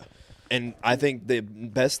 Yes. Yeah. And I think the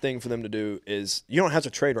best thing for them to do is you don't have to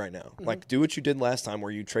trade right now. Like, do what you did last time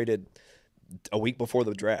where you traded a week before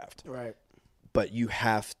the draft. Right. But you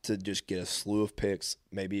have to just get a slew of picks,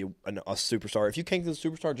 maybe a superstar. If you can't get the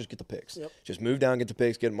superstar, just get the picks. Yep. Just move down, get the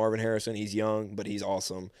picks, get Marvin Harrison. He's young, but he's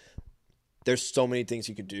awesome. There's so many things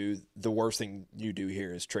you could do. The worst thing you do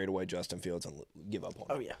here is trade away Justin Fields and give up on him.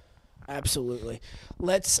 Oh, yeah. Absolutely.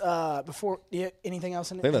 Let's anything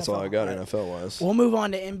else in I think that's NFL? all I got NFL-wise. We'll move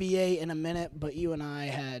on to NBA in a minute, but you and I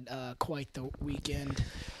had quite the weekend.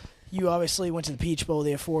 You obviously went to the Peach Bowl,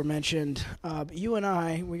 the aforementioned. But you and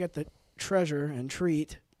I, we got the treasure and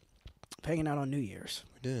treat of hanging out on New Year's.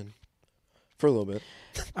 We did. For a little bit.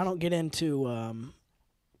 I don't get into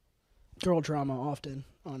Girl drama often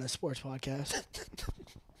on a sports podcast.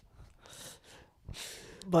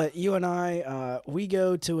 But you and I, we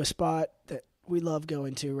go to a spot that we love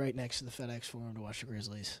going to right next to the FedEx Forum to watch the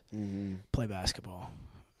Grizzlies play basketball.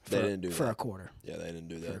 They didn't do for that. a quarter. Yeah, they didn't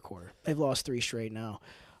do that. For a quarter. They've lost 3 straight now.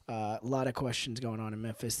 A lot of questions going on in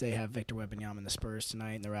Memphis. They have Victor Wembanyama and the Spurs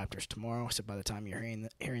tonight and the Raptors tomorrow. So by the time you're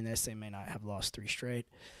hearing this, they may not have lost 3 straight.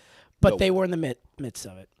 But they were in the midst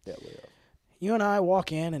of it. Yeah, we are. You and I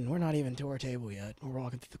walk in, and we're not even to our table yet. We're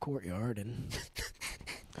walking through the courtyard, and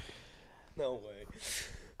no way.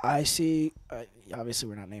 I see. Obviously,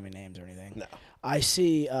 we're not naming names or anything. No. I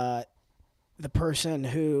see the person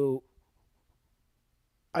who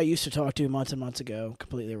I used to talk to months and months ago,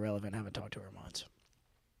 completely irrelevant. Haven't talked to her in months.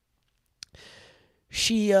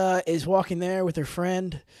 She is walking there with her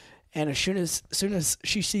friend, and as soon as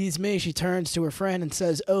she sees me, she turns to her friend and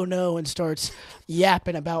says, "Oh no," and starts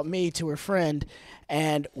yapping about me to her friend.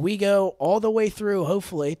 And we go all the way through,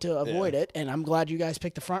 hopefully, to avoid it. And I'm glad you guys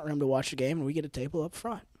picked the front room to watch the game, and we get a table up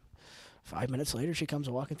front. 5 minutes later, she comes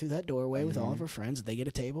walking through that doorway with all of her friends. They get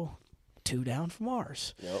a table 2 down from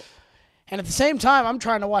ours. Yep. And at the same time, I'm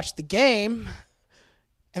trying to watch the game,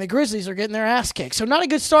 and the Grizzlies are getting their ass kicked. So not a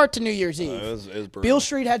good start to New Year's Eve. It was brutal. Beale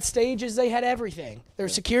Street had stages. They had everything. Their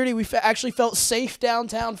security, we actually felt safe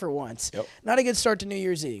downtown for once. Yep. Not a good start to New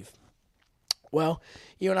Year's Eve. Well,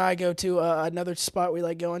 you and I go to another spot we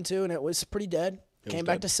like going to, and it was pretty dead. Came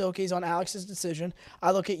back to Silky's on Alex's decision.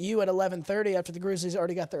 I look at you at 11:30 after the Grizzlies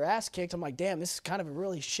already got their ass kicked. I'm like, damn, this is kind of a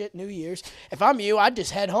really shit New Year's. If I'm you, I'd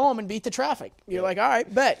just head home and beat the traffic. You're like, all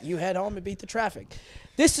right, bet. You head home and beat the traffic.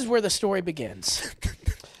 This is where the story begins.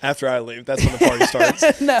 After I leave, that's when the party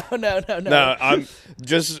starts. No. No, I'm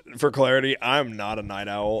just for clarity. I'm not a night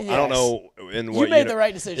owl. Yes. I don't know in what you made the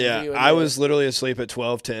right decision. Yeah, for you I was literally asleep at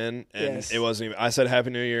 12:10, and Yes. it wasn't even. I said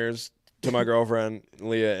Happy New Year's to my girlfriend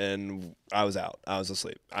Leah, and I was out. I was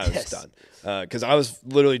asleep. I was done because I was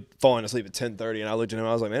literally falling asleep at 10:30, and I looked at him.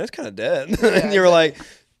 I was like, man, it's kind of dead. And you were like,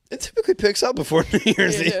 it typically picks up before New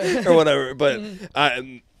Year's Eve or whatever. But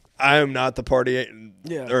I am not the party.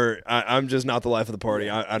 Or I'm just not the life of the party.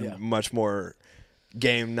 I'm much more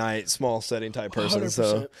game night, small setting type person. 100%.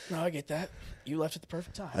 So No, I get that. You left at the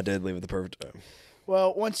perfect time. I did leave at the perfect time.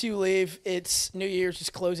 Well, once you leave, it's New Year's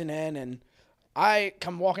just closing in, and I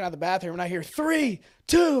come walking out of the bathroom, and I hear 3,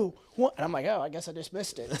 2, 1, and I'm like, oh, I guess I just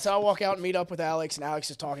missed it. So I walk out and meet up with Alex, and Alex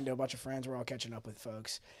is talking to a bunch of friends. We're all catching up with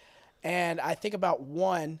folks. And I think about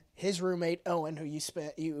his roommate, Owen, who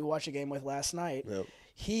you watched a game with last night. Yep.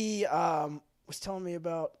 He was telling me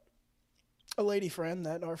about a lady friend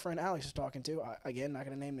that our friend Alex is talking to. Again, not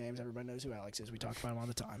going to name names. Everybody knows who Alex is. We talk about him all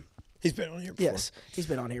the time. He's been on here before. Yes, he's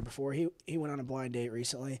been on here before. He went on a blind date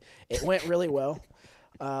recently. It went really well.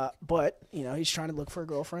 But, he's trying to look for a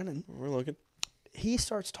girlfriend, and We're looking. he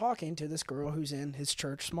starts talking to this girl who's in his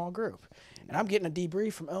church small group. And I'm getting a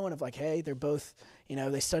debrief from Owen of like, hey, they're both,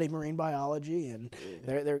 they study marine biology, and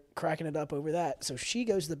they're cracking it up over that. So she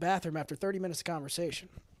goes to the bathroom after 30 minutes of conversation.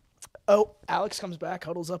 Oh, Alex comes back,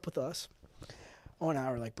 huddles up with us. Owen and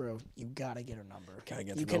I were like, bro, you got to get her number.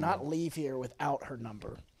 You cannot leave here without her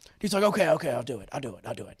number. He's like, okay, I'll do it.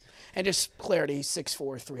 And just clarity,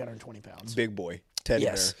 6'4", 320 pounds. Big boy. Teddy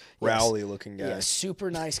bear. Rowley looking guy. Yeah,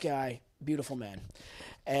 super nice guy, beautiful man.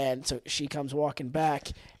 And so she comes walking back,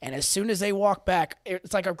 and as soon as they walk back,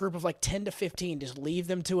 it's like a group of like 10 to 15, just leave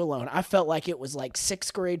them two alone. I felt like it was like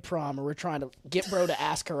 6th grade prom, and we're trying to get bro to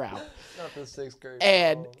ask her out. Not the 6th grade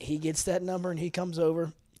And he gets that number, and he comes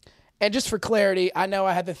over. And just for clarity, I know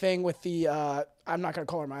I had the thing with the I'm not going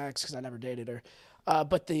to call her my ex because I never dated her.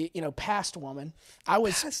 But the past woman, I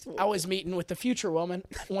was meeting with the future woman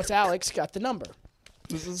once Alex got the number.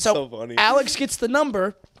 This is so funny. Alex gets the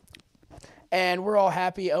number, and we're all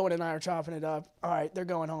happy. Owen and I are chopping it up. All right, they're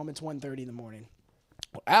going home. It's 1:30 in the morning.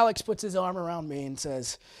 Well, Alex puts his arm around me and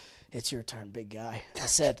says, "It's your turn, big guy."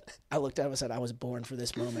 I looked at him and said, I was born for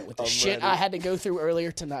this moment with the shit ready. I had to go through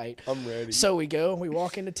earlier tonight. I'm ready. So we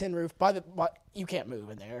walk into Tin Roof. You can't move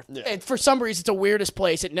in there. Yeah. And for some reason, it's the weirdest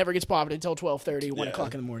place. It never gets popped until 12:30, 1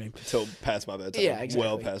 o'clock in the morning. Until past my bedtime. Yeah, exactly.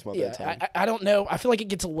 Well past my bedtime. I don't know. I feel like it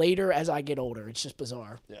gets later as I get older. It's just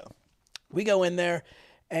bizarre. Yeah. We go in there,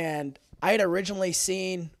 and I had originally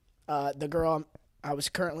seen the girl I'm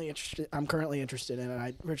currently interested in, and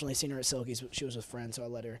I'd originally seen her at Silky's. She was with friends, so I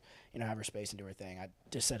let her, have her space and do her thing. I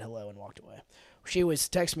just said hello and walked away. She was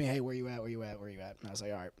texting me, hey, where you at? And I was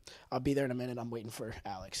like, all right, I'll be there in a minute. I'm waiting for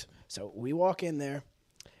Alex. So we walk in there,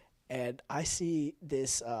 and I see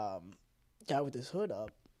this guy with his hood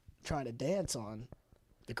up trying to dance on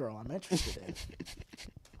the girl I'm interested in.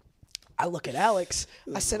 I look at Alex.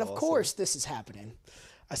 I said, of course this is happening.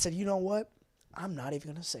 I said, you know what? I'm not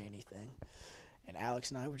even going to say anything. And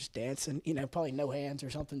Alex and I were just dancing, probably No Hands or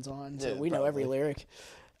something's on, so we know every lyric.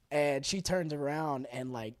 And she turns around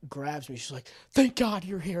and, like, grabs me. She's like, thank God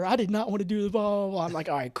you're here. I did not want to do the blah, blah, blah. I'm like,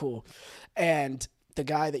 all right, cool. And the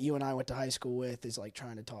guy that you and I went to high school with is, like,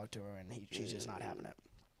 trying to talk to her, and she's just not having it.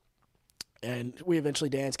 And we eventually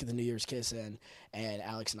danced, get the New Year's kiss in, and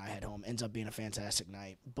Alex and I head home. Ends up being a fantastic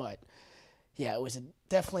night. But, yeah, it was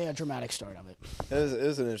definitely a dramatic start of it. It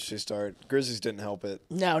was an interesting start. Grizzlies didn't help it.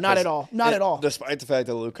 No, not at all. Not at all. Despite the fact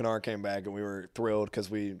that Luke Kennard came back, and we were thrilled because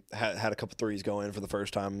we had a couple threes go in for the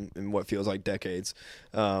first time in what feels like decades.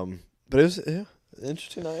 But it was an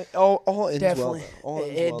interesting night. All ended Definitely.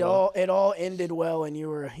 well. It all ended well, and you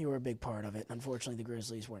were a big part of it. Unfortunately, the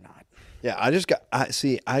Grizzlies were not. Yeah,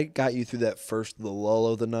 I got you through that the lull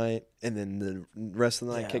of the night, and then the rest of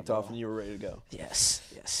the night kicked off, and you were ready to go. Yes.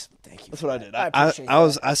 Thank you. That's what I did. I appreciate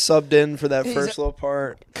that. I subbed in for that first little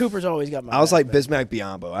part. Cooper's always got my I was back, like Bismack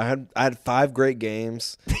Biyombo. I had 5 great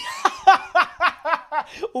games.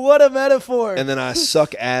 What a metaphor. And then I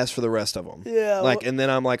suck ass for the rest of them. Yeah. And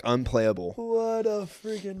then I'm like unplayable. What a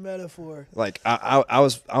freaking metaphor. Like I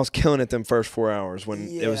was killing it them first 4 hours when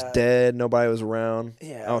it was dead, nobody was around.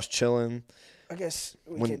 Yeah. I was chilling. I guess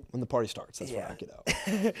when the party starts, that's when I get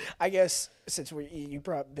out. I guess since you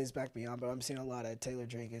brought Biz back beyond, but I'm seeing a lot of Taylor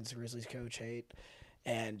Jenkins, Grizzlies coach, hate.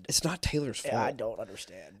 And it's not Taylor's fault. I don't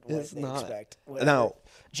understand what they expect. Now,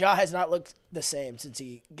 Ja has not looked the same since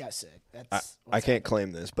he got sick. I can't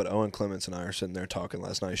claim this, but Owen Clements and I are sitting there talking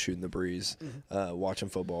last night, shooting the breeze, watching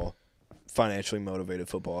football, financially motivated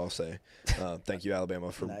football, I'll say. Thank you,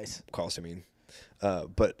 Alabama, for costing me.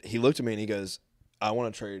 But he looked at me and he goes, I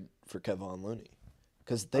want to trade for Kevon Looney.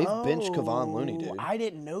 Because they've benched Kevon Looney, dude. I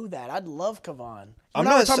didn't know that. I'd love Kevon. I'm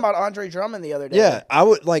not talking about Andre Drummond the other day. Yeah, I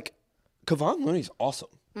would like – Kevon Looney's awesome.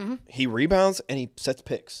 Mm-hmm. He rebounds and he sets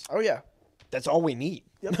picks. Oh, yeah. That's all we need.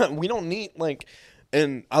 Yep. We don't need, like –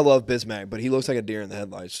 and I love Bismack, but he looks like a deer in the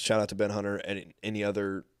headlights. Shout out to Ben Hunter and any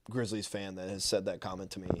other Grizzlies fan that has said that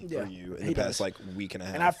comment to me or you in the past, like, week and a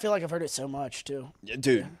half. And I feel like I've heard it so much, too.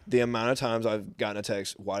 Dude, the amount of times I've gotten a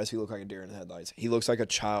text, why does he look like a deer in the headlights? He looks like a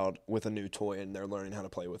child with a new toy, and they're learning how to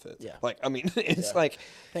play with it. Yeah. Like, I mean, it's like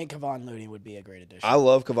 – I think Kevon Looney would be a great addition. I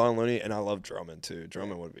love Kevon Looney, and I love Drummond, too.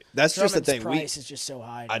 Drummond would be – that's Drummond's just the thing. Price is just so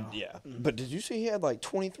high now. But did you see he had, like,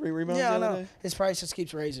 23 rebounds the other day? His price just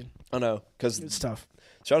keeps raising. I know. Because it's tough.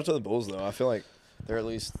 Shout out to the Bulls, though. I feel like they're at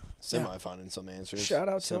least – finding some answers. Shout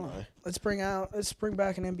out to them. Let's bring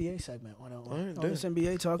back an NBA segment. Why don't we? All this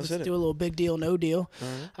NBA talk. Let's do a little big deal, no deal.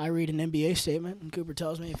 Right. I read an NBA statement, and Cooper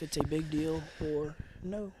tells me if it's a big deal or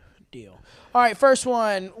no deal. All right, first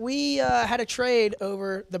one. We had a trade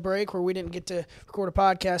over the break where we didn't get to record a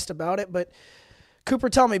podcast about it, but Cooper,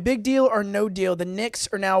 tell me, big deal or no deal? The Knicks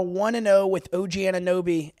are now 1-0 with OG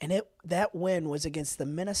Anunoby, and that win was against the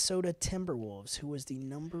Minnesota Timberwolves, who was the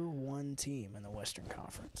number 1 team in the Western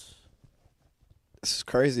Conference. This is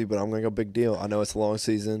crazy, but I'm going to go big deal. I know it's a long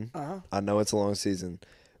season.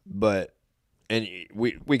 But and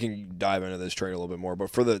we can dive into this trade a little bit more.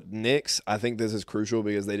 But for the Knicks, I think this is crucial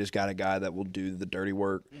because they just got a guy that will do the dirty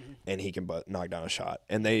work, and he can knock down a shot.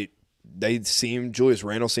 And Julius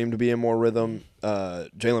Randle seemed to be in more rhythm.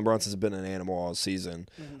 Jalen Brunson's been an animal all season.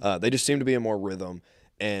 They just seem to be in more rhythm,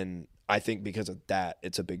 and I think because of that,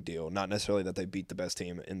 it's a big deal. Not necessarily that they beat the best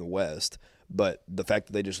team in the West, but the fact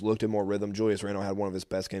that they just looked at more rhythm. Julius Randle had one of his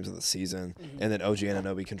best games of the season, and then OG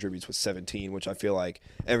Anunoby contributes with 17, which I feel like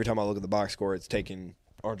every time I look at the box score, it's taking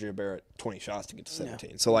RJ Barrett 20 shots to get to 17.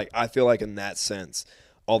 Yeah. So, like, I feel like in that sense,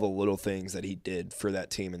 all the little things that he did for that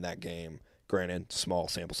team in that game, granted, small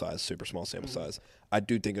sample size, super small sample size, I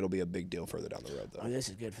do think it'll be a big deal further down the road, though. Oh, this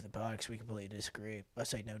is good for the Bucks. We completely disagree. I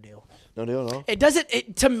say no deal. No deal at all? It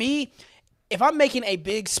doesn't – to me, if I'm making a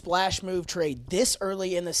big splash move trade this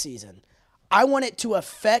early in the season, I want it to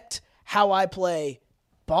affect how I play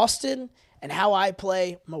Boston and how I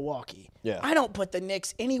play Milwaukee. Yeah. I don't put the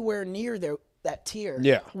Knicks anywhere near that tier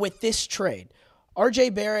with this trade.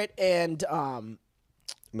 RJ Barrett and OG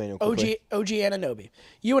Anunoby.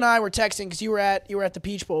 You and I were texting because you were at the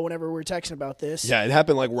Peach Bowl whenever we were texting about this. Yeah, it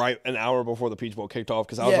happened like right an hour before the Peach Bowl kicked off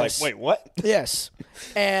because I was like, wait, what? Yes.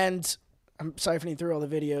 And I'm siphoning through all the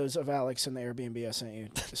videos of Alex and the Airbnb I sent you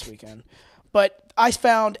this weekend. But I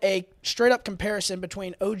found a straight-up comparison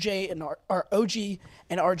between OG and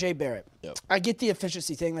RJ Barrett. Yep. I get the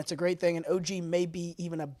efficiency thing. That's a great thing. And OG may be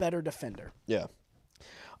even a better defender. Yeah.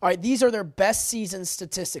 All right, these are their best seasons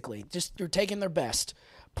statistically. Just you're taking their best.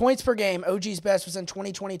 Points per game, OG's best was in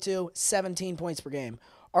 2022, 17 points per game.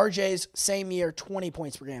 RJ's same year, 20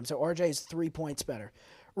 points per game. So RJ's 3 points better.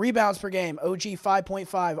 Rebounds per game, OG 5.5,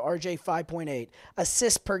 RJ 5.8.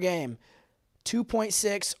 Assists per game,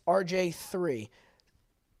 2.6, RJ 3.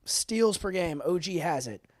 Steals per game, OG has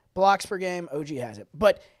it. Blocks per game, OG has it.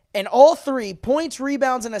 But in all three, points,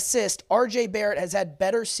 rebounds, and assists, RJ Barrett has had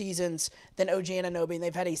better seasons than OG Anunoby, and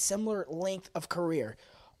they've had a similar length of career.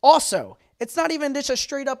 Also, it's not even just a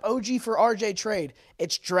straight-up OG for RJ trade.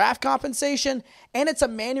 It's draft compensation, and it's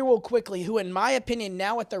Emmanuel Quickley, who, in my opinion,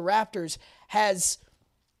 now at the Raptors has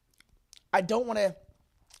 – I don't want to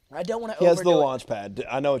He has the launch pad.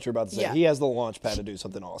 I know what you're about to say. Yeah. He has the launch pad to do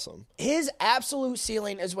something awesome. His absolute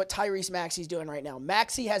ceiling is what Tyrese Maxey's doing right now.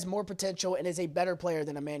 Maxey has more potential and is a better player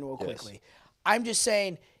than Emmanuel Quickley. Yes. I'm just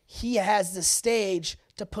saying he has the stage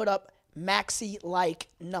to put up Maxey-like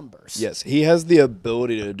numbers. Yes, he has the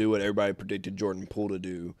ability to do what everybody predicted Jordan Poole to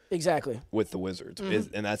do. Exactly. With the Wizards.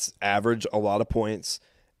 Mm-hmm. And that's average a lot of points,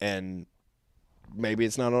 and maybe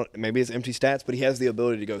it's empty stats, but he has the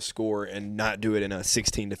ability to go score and not do it in a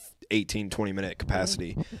 16 to 18, 20-minute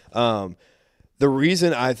capacity. Mm-hmm. The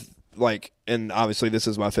reason and obviously this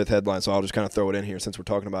is my fifth headline, so I'll just kind of throw it in here since we're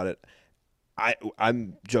talking about it. I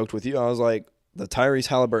joked with you. I was like, the Tyrese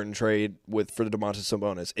Halliburton trade for the Domantas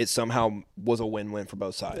Sabonis, it somehow was a win-win for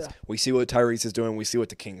both sides. Yeah. We see what Tyrese is doing. We see what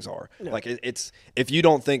the Kings are. Yeah. Like it's if you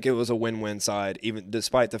don't think it was a win-win side, even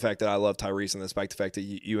despite the fact that I love Tyrese and despite the fact that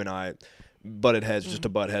you and I butted heads just to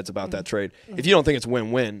butt heads about that trade. If you don't think it's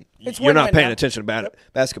win-win, you're not paying attention to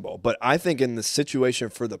basketball. But I think in the situation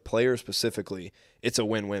for the player specifically, it's a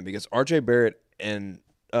win-win because RJ Barrett and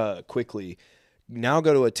Quickley now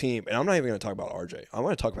go to a team, and I'm not even going to talk about RJ. I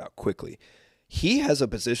want to talk about Quickley. He has a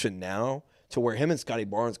position now to where him and Scotty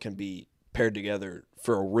Barnes can be paired together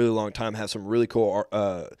for a really long time, have some really cool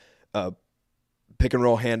pick and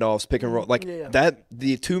roll handoffs, pick and roll. That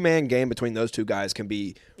the two-man game between those two guys can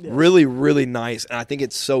be really, really nice. And I think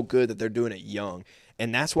it's so good that they're doing it young.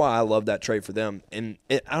 And that's why I love that trade for them. And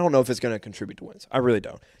I don't know if it's going to contribute to wins. I really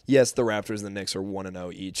don't. Yes, the Raptors and the Knicks are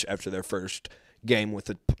 1-0 each after their first game with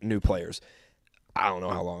the new players. I don't know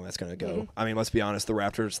how long that's going to go. Mm-hmm. I mean, let's be honest. The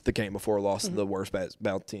Raptors, the game before, lost to the worst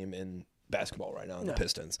bout team in basketball right now, in the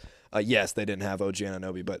Pistons. Yes, they didn't have OG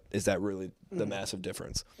Anunoby, but is that really the massive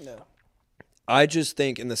difference? No. I just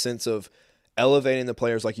think in the sense of elevating the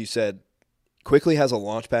players, like you said, Quickley has a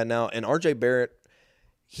launch pad now, and RJ Barrett,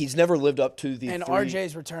 he's never lived up to the And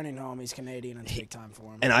RJ's returning home. He's Canadian. It's big time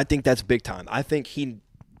for him. And I think that's big time. I think he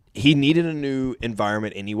needed a new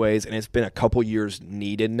environment anyways, and it's been a couple years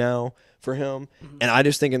needed now for him. Mm-hmm. And I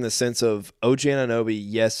just think in the sense of OG Anunoby,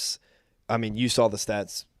 yes, I mean, you saw the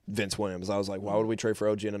stats, Vince Williams. I was like, why would we trade for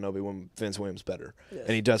OG Anunoby when Vince Williams better? Yes.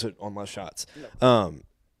 And he does it on less shots. No.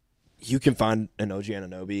 You can find an OG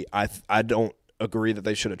Anunoby. I don't agree that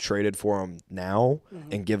they should have traded for him now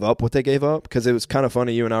and give up what they gave up because it was kind of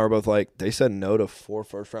funny. You and I were both like, they said no to 4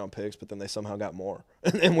 first-round picks, but then they somehow got more.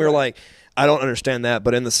 And we were like, I don't understand that.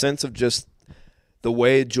 But in the sense of just the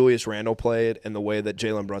way Julius Randle played and the way that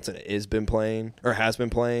Jalen Brunson has been playing,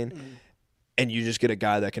 and you just get a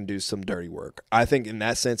guy that can do some dirty work. I think in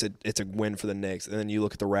that sense it's a win for the Knicks. And then you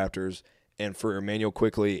look at the Raptors, and for Emmanuel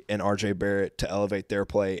Quickley and RJ Barrett to elevate their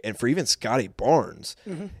play, and for even Scotty Barnes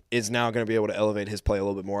is now going to be able to elevate his play a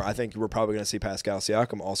little bit more. I think we're probably going to see Pascal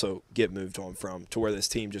Siakam also get moved on to where this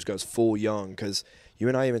team just goes full young, because you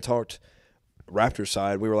and I even talked Raptors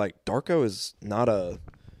side. We were like, Darko is not a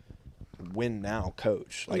win-now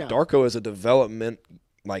coach. Darko is a development,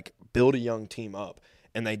 build a young team up.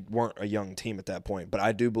 And they weren't a young team at that point. But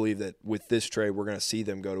I do believe that with this trade, we're going to see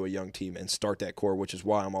them go to a young team and start that core, which is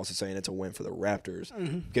why I'm also saying it's a win for the Raptors.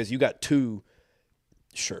 Because you got two,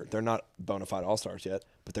 sure, they're not bona fide all-stars yet,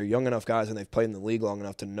 but they're young enough guys and they've played in the league long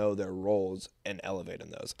enough to know their roles and elevate in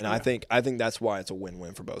those. And I think that's why it's a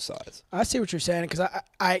win-win for both sides. I see what you're saying, because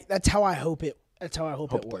I that's how I hope it works. That's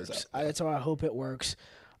how I hope it works.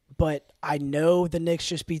 But I know the Knicks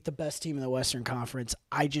just beat the best team in the Western Conference.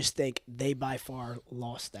 I just think they by far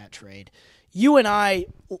lost that trade. You and I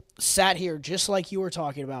sat here just like you were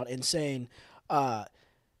talking about and saying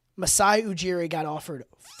Masai Ujiri got offered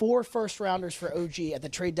 4 first-rounders for OG at the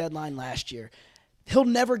trade deadline last year. He'll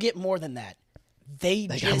never get more than that. They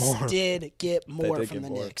just did get more from the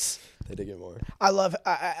Knicks. They did get more.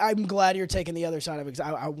 I'm glad you're taking the other side of it, because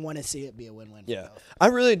I want to see it be a win-win. Yeah, I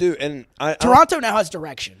really do. And Toronto now has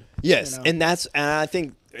direction. Yes, and I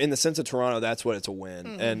think in the sense of Toronto, that's what it's a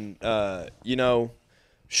win. And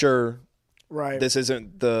sure, right. This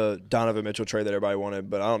isn't the Donovan Mitchell trade that everybody wanted,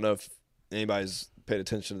 but I don't know if anybody's paid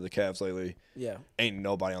attention to the Cavs lately. Yeah, ain't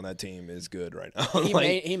nobody on that team is good right now.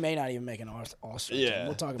 He may not even make an All-Star team.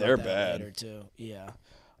 We'll talk about that later too. Yeah,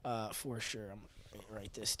 for sure. I'm gonna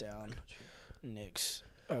write this down. Knicks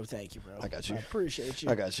Oh, thank you, bro. I got you. I appreciate you.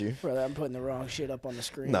 I got you. Brother, I'm putting the wrong shit up on the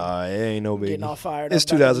screen. Nah, it ain't no biggie. Getting all fired It's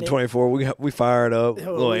up. 2024. We fired up. A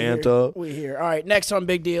little amped up. We here. All right, next on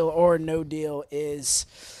Big Deal or No Deal is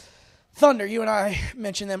Thunder. You and I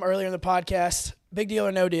mentioned them earlier in the podcast. Big deal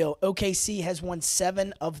or no deal, OKC has won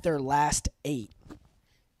 7 of their last 8.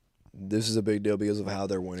 This is a big deal because of how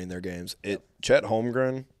they're winning their games. Chet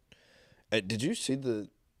Holmgren, did you see the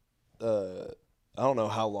I don't know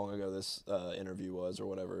how long ago this interview was or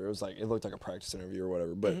whatever. It looked like a practice interview or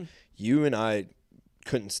whatever. But you and I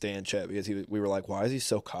couldn't stand Chet because we were like, why is he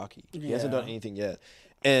so cocky? He hasn't done anything yet.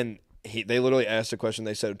 And they literally asked a question.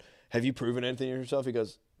 They said, have you proven anything to yourself? He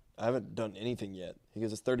goes, I haven't done anything yet. He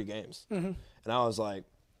goes, it's 30 games. And I was like,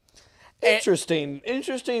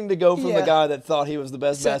 Interesting to go from the guy that thought he was the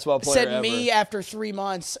best basketball player ever. Said me after 3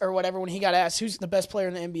 months or whatever when he got asked who's the best player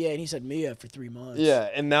in the NBA, and he said me after 3 months. Yeah,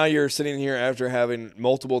 and now you're sitting here after having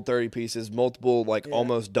multiple 30 pieces, multiple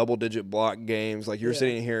almost double-digit block games. Like you're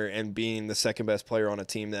sitting here and being the second best player on a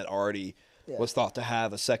team that already was thought to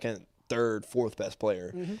have a second, third, fourth best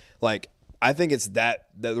player. Like I think it's that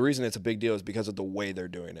the reason it's a big deal is because of the way they're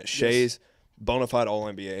doing it. Shea's bona fide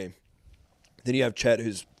All-NBA. Then you have Chet,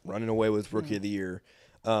 who's running away with Rookie of the Year.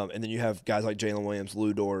 And then you have guys like Jalen Williams,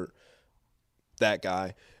 Lou Dort, that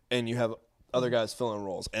guy. And you have other guys filling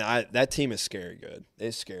roles. And that team is scary good.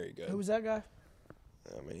 It's scary good. Who was that guy?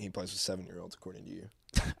 I mean, he plays with 7-year-olds, according to you.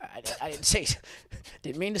 I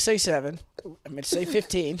didn't mean to say 7. I meant to say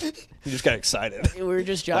 15. You just got excited. We were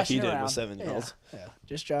just joshing around. Like he did with 7-year-olds. Yeah,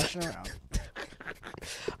 just joshing around.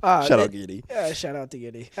 Shout out Giddy. Shout out to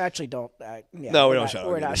Giddy. Actually, don't. No, we don't shout out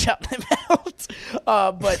We're Giddy. not shouting him out.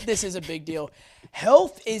 But this is a big deal.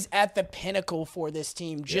 Health is at the pinnacle for this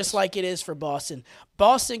team, just like it is for Boston.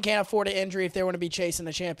 Boston can't afford an injury if they want to be chasing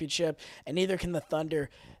the championship, and neither can the Thunder.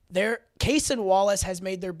 Cason Wallace has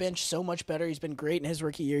made their bench so much better. He's been great in his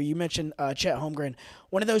rookie year. You mentioned Chet Holmgren.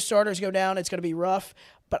 One of those starters go down, it's going to be rough.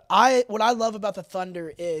 But what I love about the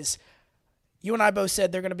Thunder is you and I both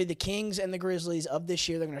said they're going to be the Kings and the Grizzlies of this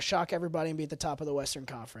year. They're going to shock everybody and be at the top of the Western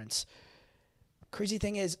Conference. Crazy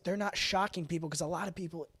thing is they're not shocking people because a lot of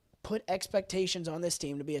people put expectations on this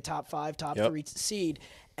team to be a top 5, top 3 seed,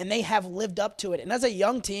 and they have lived up to it. And as a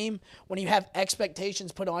young team, when you have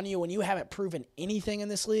expectations put on you, when you haven't proven anything in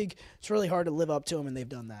this league, it's really hard to live up to them, and they've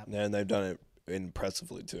done that. Yeah, and they've done it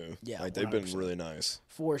impressively, too. Yeah, like, they've 100%. Been really nice.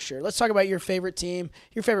 For sure. Let's talk about your favorite team,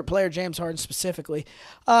 your favorite player, James Harden specifically.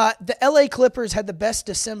 The LA Clippers had the best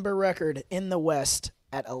December record in the West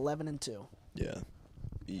at 11-2. Yeah.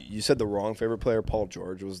 You said the wrong favorite player. Paul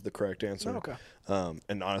George was the correct answer. Oh, okay.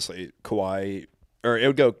 And honestly, Kawhi, or it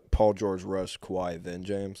would go Paul George, Russ, Kawhi, then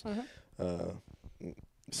James.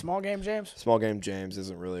 Small game James? Small game James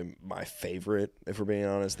isn't really my favorite, if we're being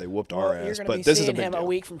honest. They whooped our ass. But this is a big deal. You're going to be seeing him a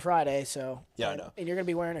week from Friday, so. Yeah, I know. And you're going to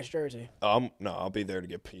be wearing his jersey. No, I'll be there to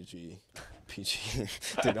get PG.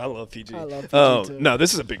 Dude, I love PG. I love PG, too. No,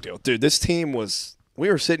 this is a big deal. Dude, this team was – we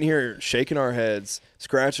were sitting here shaking our heads,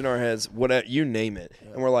 scratching our heads, whatever, you name it.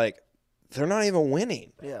 Yeah. And we're like, they're not even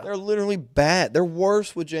winning. Yeah. They're literally bad. They're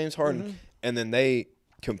worse with James Harden. And then they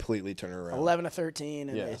completely turn it around. 11-13,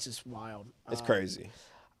 and it's just wild. It's crazy.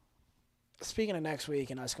 Speaking of next week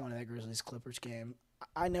and us going to that Grizzlies-Clippers game,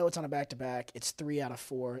 I know it's on a back-to-back. It's 3 out of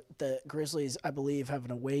 4. The Grizzlies, I believe, have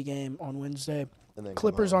an away game on Wednesday. And then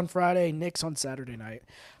Clippers on Friday, Knicks on Saturday night.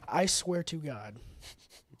 I swear to God,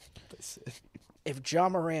 if Ja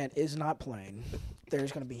Morant is not playing,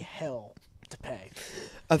 there's going to be hell to pay.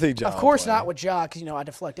 I think Ja. Of course not with Ja, because, I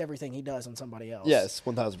deflect everything he does on somebody else. Yes,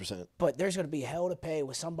 1,000%. But there's going to be hell to pay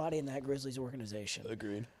with somebody in that Grizzlies organization.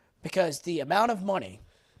 Agreed. Because the amount of money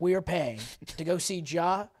we are paying to go see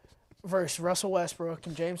Ja versus Russell Westbrook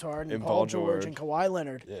and James Harden and Paul George and Kawhi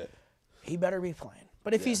Leonard, he better be playing.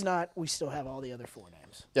 But if he's not, we still have all the other 4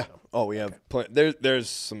 names. Yeah. So. We have there's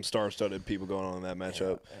some star-studded people going on in that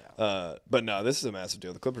matchup. Yeah. But no, this is a massive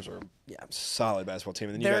deal. The Clippers are a solid basketball team.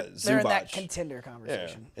 And then you got Zubac. They're in that contender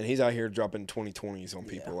conversation. Yeah. And he's out here dropping 20-20s on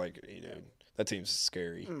people. Like, that team's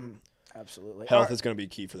scary. Absolutely. Health is going to be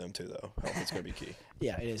key for them, too, though. Health is going to be key.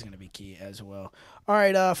 Yeah, it is going to be key as well. All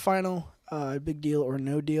right, final big deal or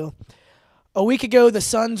no deal. A week ago, the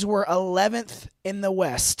Suns were 11th in the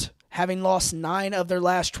West, having lost 9 of their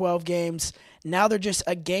last 12 games. Now they're just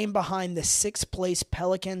a game behind the 6th-place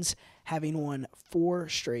Pelicans, having won 4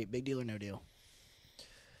 straight. Big deal or no deal?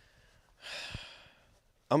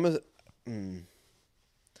 I know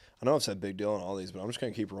I've said big deal on all these, but I'm just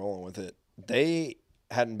going to keep rolling with it. They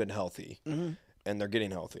hadn't been healthy, and they're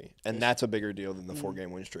getting healthy. And that's a bigger deal than the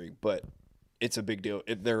 4-game win streak. But it's a big deal.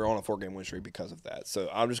 They're on a 4-game win streak because of that. So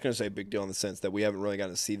I'm just going to say big deal in the sense that we haven't really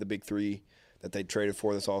gotten to see the big 3 that they traded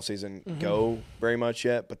for this offseason go very much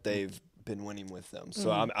yet, but they've been winning with them.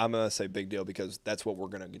 So I'm going to say big deal because that's what we're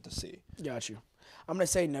going to get to see. Got you. I'm going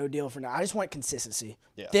to say no deal for now. I just want consistency.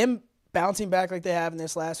 Yeah. Them bouncing back like they have in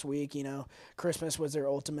this last week, Christmas was their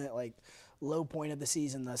ultimate low point of the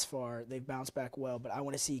season thus far. They've bounced back well, but I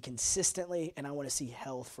want to see consistently and I want to see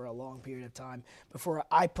health for a long period of time before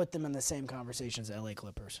I put them in the same conversation as LA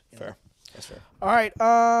Clippers. Fair. That's fair. All right.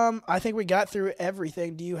 I think we got through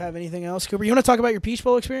everything. Do you have anything else, Cooper? You want to talk about your Peach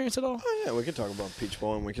Bowl experience at all? Oh, yeah, we can talk about Peach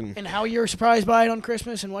Bowl and how you were surprised by it on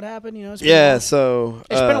Christmas and what happened. It's so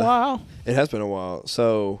it's been a while. It has been a while.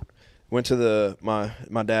 So went to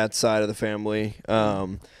my dad's side of the family,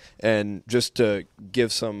 and just to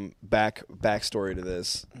give some backstory to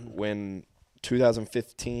this, when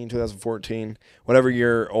 2015, 2014, whatever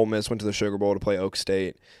year Ole Miss went to the Sugar Bowl to play Oak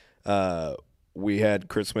State, we had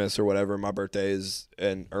Christmas or whatever. My birthday is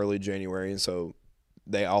in early January, and so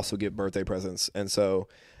they also get birthday presents. And so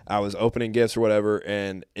I was opening gifts or whatever,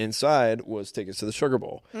 and inside was tickets to the Sugar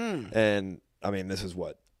Bowl. And, I mean, this is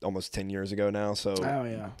almost 10 years ago now. So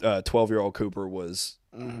 12-year-old Cooper was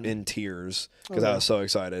in tears because I was so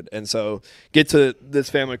excited. And so get to this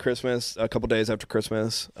family Christmas a couple days after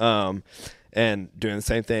Christmas, and doing the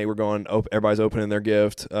same thing. We're going, everybody's opening their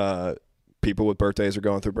gift. People with birthdays are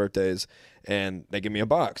going through birthdays, and they give me a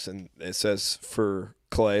box, and it says for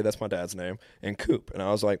Clay, that's my dad's name, and Coop. And I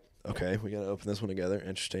was like, okay, we got to open this one together.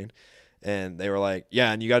 Interesting. And they were like,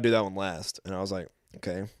 yeah, and you got to do that one last. And I was like,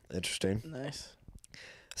 okay, interesting. Nice.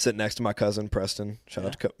 Sitting next to my cousin, Preston. Shout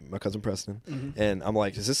out to my cousin, Preston. And I'm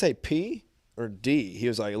like, does this say P or D? He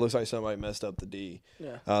was like, it looks like somebody messed up the D.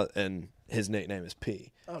 Yeah. And his nickname is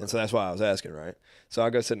P. Okay. And so that's why I was asking, right? So I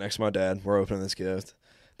go sit next to my dad. We're opening this gift.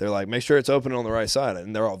 They're like, make sure it's open on the right side,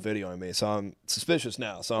 and they're all videoing me. So I'm suspicious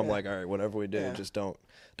now. So I'm like, all right, whatever we do, just don't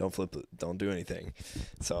flip it, don't do anything.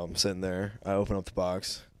 So I'm sitting there. I open up the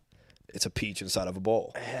box. It's a peach inside of a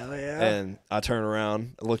bowl. Hell yeah! And I turn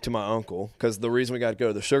around, look to my uncle, because the reason we got to go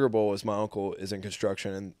to the Sugar Bowl is my uncle is in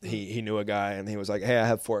construction, and he knew a guy, and he was like, hey, I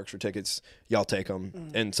have 4 extra tickets. Y'all take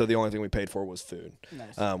them. And so the only thing we paid for was food.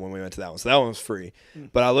 Nice. When we went to that one. So that one was free.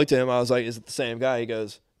 But I looked at him. I was like, is it the same guy? He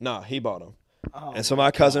goes, nah, he bought them. Oh, and so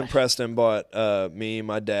my cousin Preston bought me,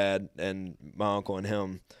 my dad, and my uncle and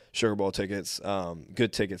him Sugar Bowl tickets,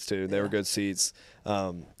 good tickets too. They were good seats.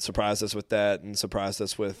 Surprised us with that and surprised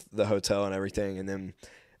us with the hotel and everything. And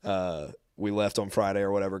then we left on Friday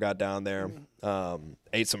or whatever, got down there,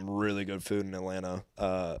 ate some really good food in Atlanta.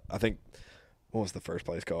 I think, what was the first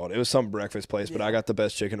place called? It was some breakfast place, but I got the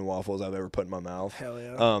best chicken and waffles I've ever put in my mouth. Hell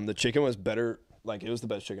yeah. The chicken was better. Like, it was the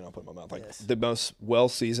best chicken I'll put in my mouth. Like, the most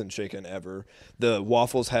well-seasoned chicken ever. The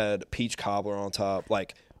waffles had peach cobbler on top.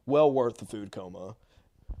 Like, well worth the food coma.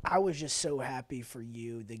 I was just so happy for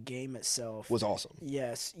you. The game itself was awesome.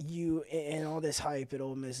 Yes. You and all this hype at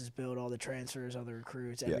Ole Miss has built, all the transfers, all the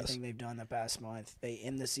recruits, everything they've done the past month. They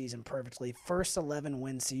end the season perfectly. First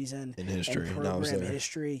 11-win season in history. In program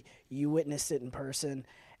history. You witnessed it in person,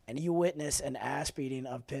 and you witnessed an ass beating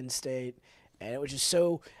of Penn State. And it was just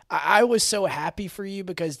so – I was so happy for you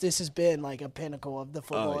because this has been like a pinnacle of the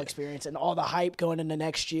football experience and all the hype going into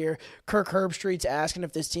next year. Kirk Herbstreit's asking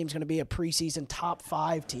if this team's going to be a preseason top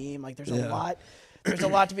 5 team. Like, there's a lot – there's a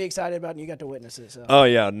lot to be excited about, and you got to witness it. So. Oh,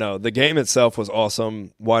 yeah. No, the game itself was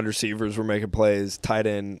awesome. Wide receivers were making plays. Tight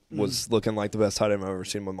end was looking like the best tight end I've ever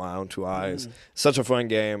seen with my own 2 eyes. Such a fun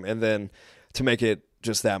game. And then to make it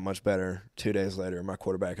just that much better, 2 days later, my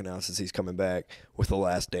quarterback announces he's coming back with the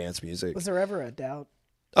Last Dance music. Was there ever a doubt?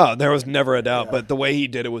 Oh, there was never a doubt, but the way he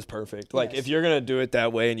did it was perfect. Like, if you're going to do it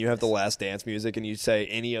that way and you have the Last Dance music and you say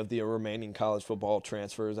any of the remaining college football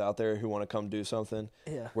transfers out there who want to come do something,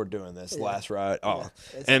 we're doing this. Last ride. Oh,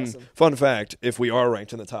 and awesome. Fun fact, if we are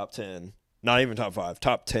ranked in the top 10, not even top 5,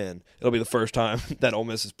 top 10, it'll be the first time that Ole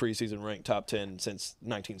Miss is preseason ranked top 10 since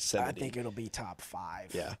 1970. I think it'll be top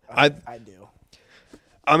 5. Yeah. I do.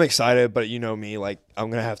 I'm excited, but you know me, like,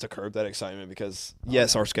 I'm going to have to curb that excitement because,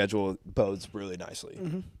 yes, our schedule bodes really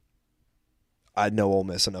nicely. I know Ole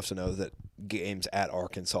Miss enough to know that games at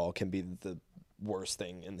Arkansas can be the worst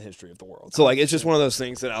thing in the history of the world. So, like, it's just one of those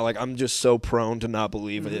things that I'm just so prone to not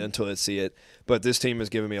believe it until I see it. But this team has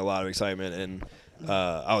given me a lot of excitement,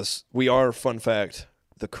 and we are, fun fact,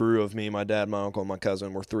 the crew of me, my dad, my uncle, and my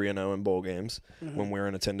cousin were 3-0 in bowl games when we were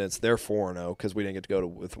in attendance. They're 4-0 because we didn't get to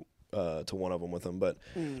go to one of them with them. But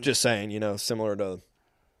just saying, similar to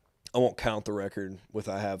 – I won't count the record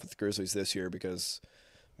I have with the Grizzlies this year because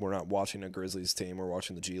we're not watching a Grizzlies team. We're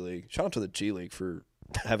watching the G League. Shout out to the G League for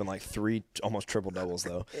having like 3 almost triple doubles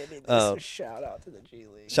though. Shout out to the G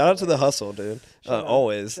League. Shout out to the hustle, dude.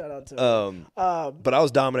 Always. Shout out to him. But I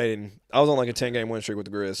was dominating. I was on like a 10-game win streak with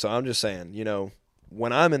the Grizz, so I'm just saying,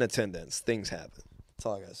 when I'm in attendance, things happen. That's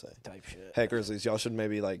all I gotta say. Type shit. Hey, Grizzlies, y'all should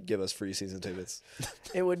maybe like give us free season tickets.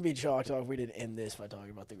 It wouldn't be chalk talk if we didn't end this by talking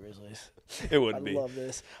about the Grizzlies. It wouldn't be. I love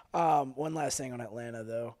this. One last thing on Atlanta,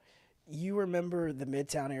 though. You remember the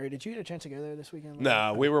Midtown area? Did you get a chance to go there this weekend?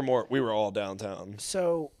 Nah, we were all downtown.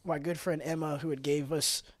 So my good friend Emma, who had gave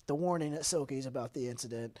us the warning at Silky's about the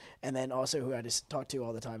incident, and then also who I just talk to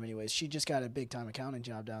all the time anyways, she just got a big-time accounting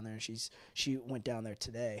job down there, and she went down there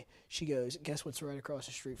today. She goes, guess what's right across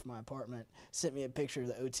the street from my apartment? Sent me a picture of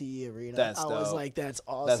the OTE arena. I was like, that's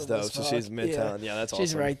awesome. That's dope. So she's Midtown. Yeah, that's awesome.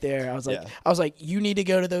 She's right there. I was like, you need to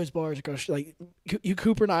go to those bars across. Like,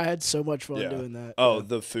 Cooper and I had so much fun doing that. Oh,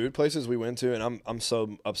 the food places we went to, and I'm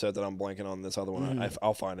so upset that I'm blanking on this other one.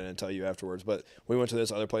 I'll find it and tell you afterwards. But we went to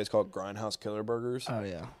this other place called Grindhouse Killer Burgers. Oh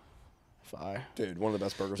yeah. Fire. Dude, one of the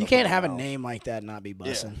best burgers. You can't have a name like that and not be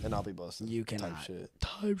busting. Yeah, and not be busting. You cannot.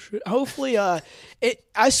 Type shit. Hopefully,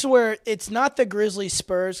 I swear it's not the Grizzlies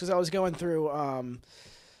Spurs, because I was going through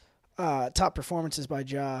top performances by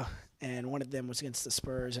Ja, and one of them was against the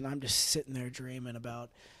Spurs, and I'm just sitting there dreaming about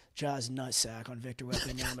Ja's nutsack on Victor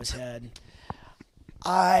Wembanyama's head.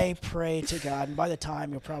 I pray to God, and by the time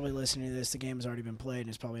you're probably listening to this, the game has already been played and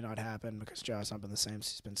it's probably not happened because Ja's not been the same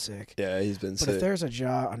since he's been sick. Yeah, he's been sick. But if there's a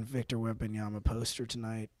Ja on Victor Wembanyama poster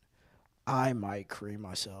tonight, I might cream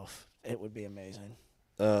myself. It would be amazing.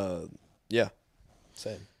 Yeah,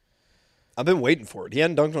 same. I've been waiting for it. He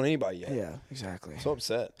hadn't dunked on anybody yet. Yeah, exactly. So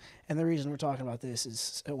upset. And the reason we're talking about this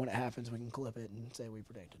is when it happens, we can clip it and say we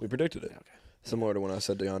predicted it. We predicted it. Yeah, okay. Similar to when I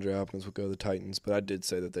said DeAndre Hopkins would go to the Titans, but I did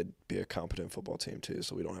say that they'd be a competent football team too,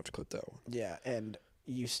 so we don't have to clip that one. Yeah, and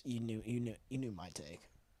you knew my take.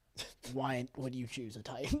 Why would you choose the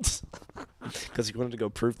Titans? Because he wanted to go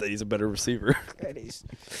prove that he's a better receiver. And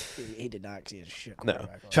he did not, because he had a shit No.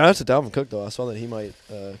 quarterback. Shout out to Dalvin Cook though. I saw that he might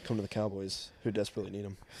come to the Cowboys, who desperately need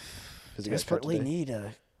him. Desperately need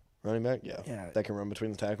a running back. Yeah, that can run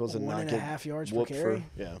between the tackles and not get 1.5 yards per carry.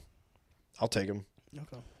 Yeah, I'll take him.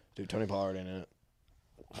 Okay. Dude, Tony Pollard ain't in it.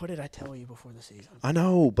 What did I tell you before the season? I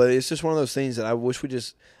know, but it's just one of those things that I wish we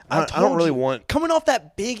just. I don't really want. Coming off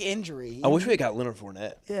that big injury. I wish we had got Leonard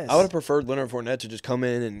Fournette. Yes. I would have preferred Leonard Fournette to just come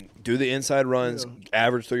in and do the inside runs,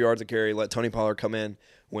 average 3 yards a carry, let Tony Pollard come in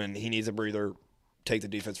when he needs a breather, take the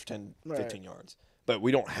defense for 10, 15 yards. But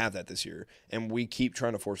we don't have that this year, and we keep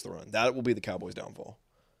trying to force the run. That will be the Cowboys' downfall.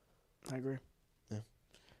 I agree. Yeah.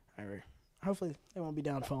 I agree. Hopefully they won't be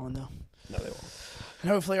downfalling, though. No, they won't. And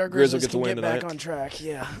hopefully our Grizzlies get the can win get back tonight. on track.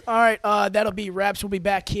 Yeah. All right. That'll be wraps. We'll be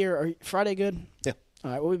back here. Are Friday good? Yeah.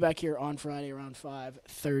 All right. We'll be back here on Friday around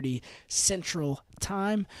 5:30 Central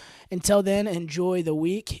Time. Until then, enjoy the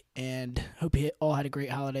week, and hope you all had a great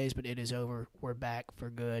holidays, but it is over. We're back for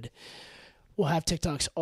good. We'll have TikToks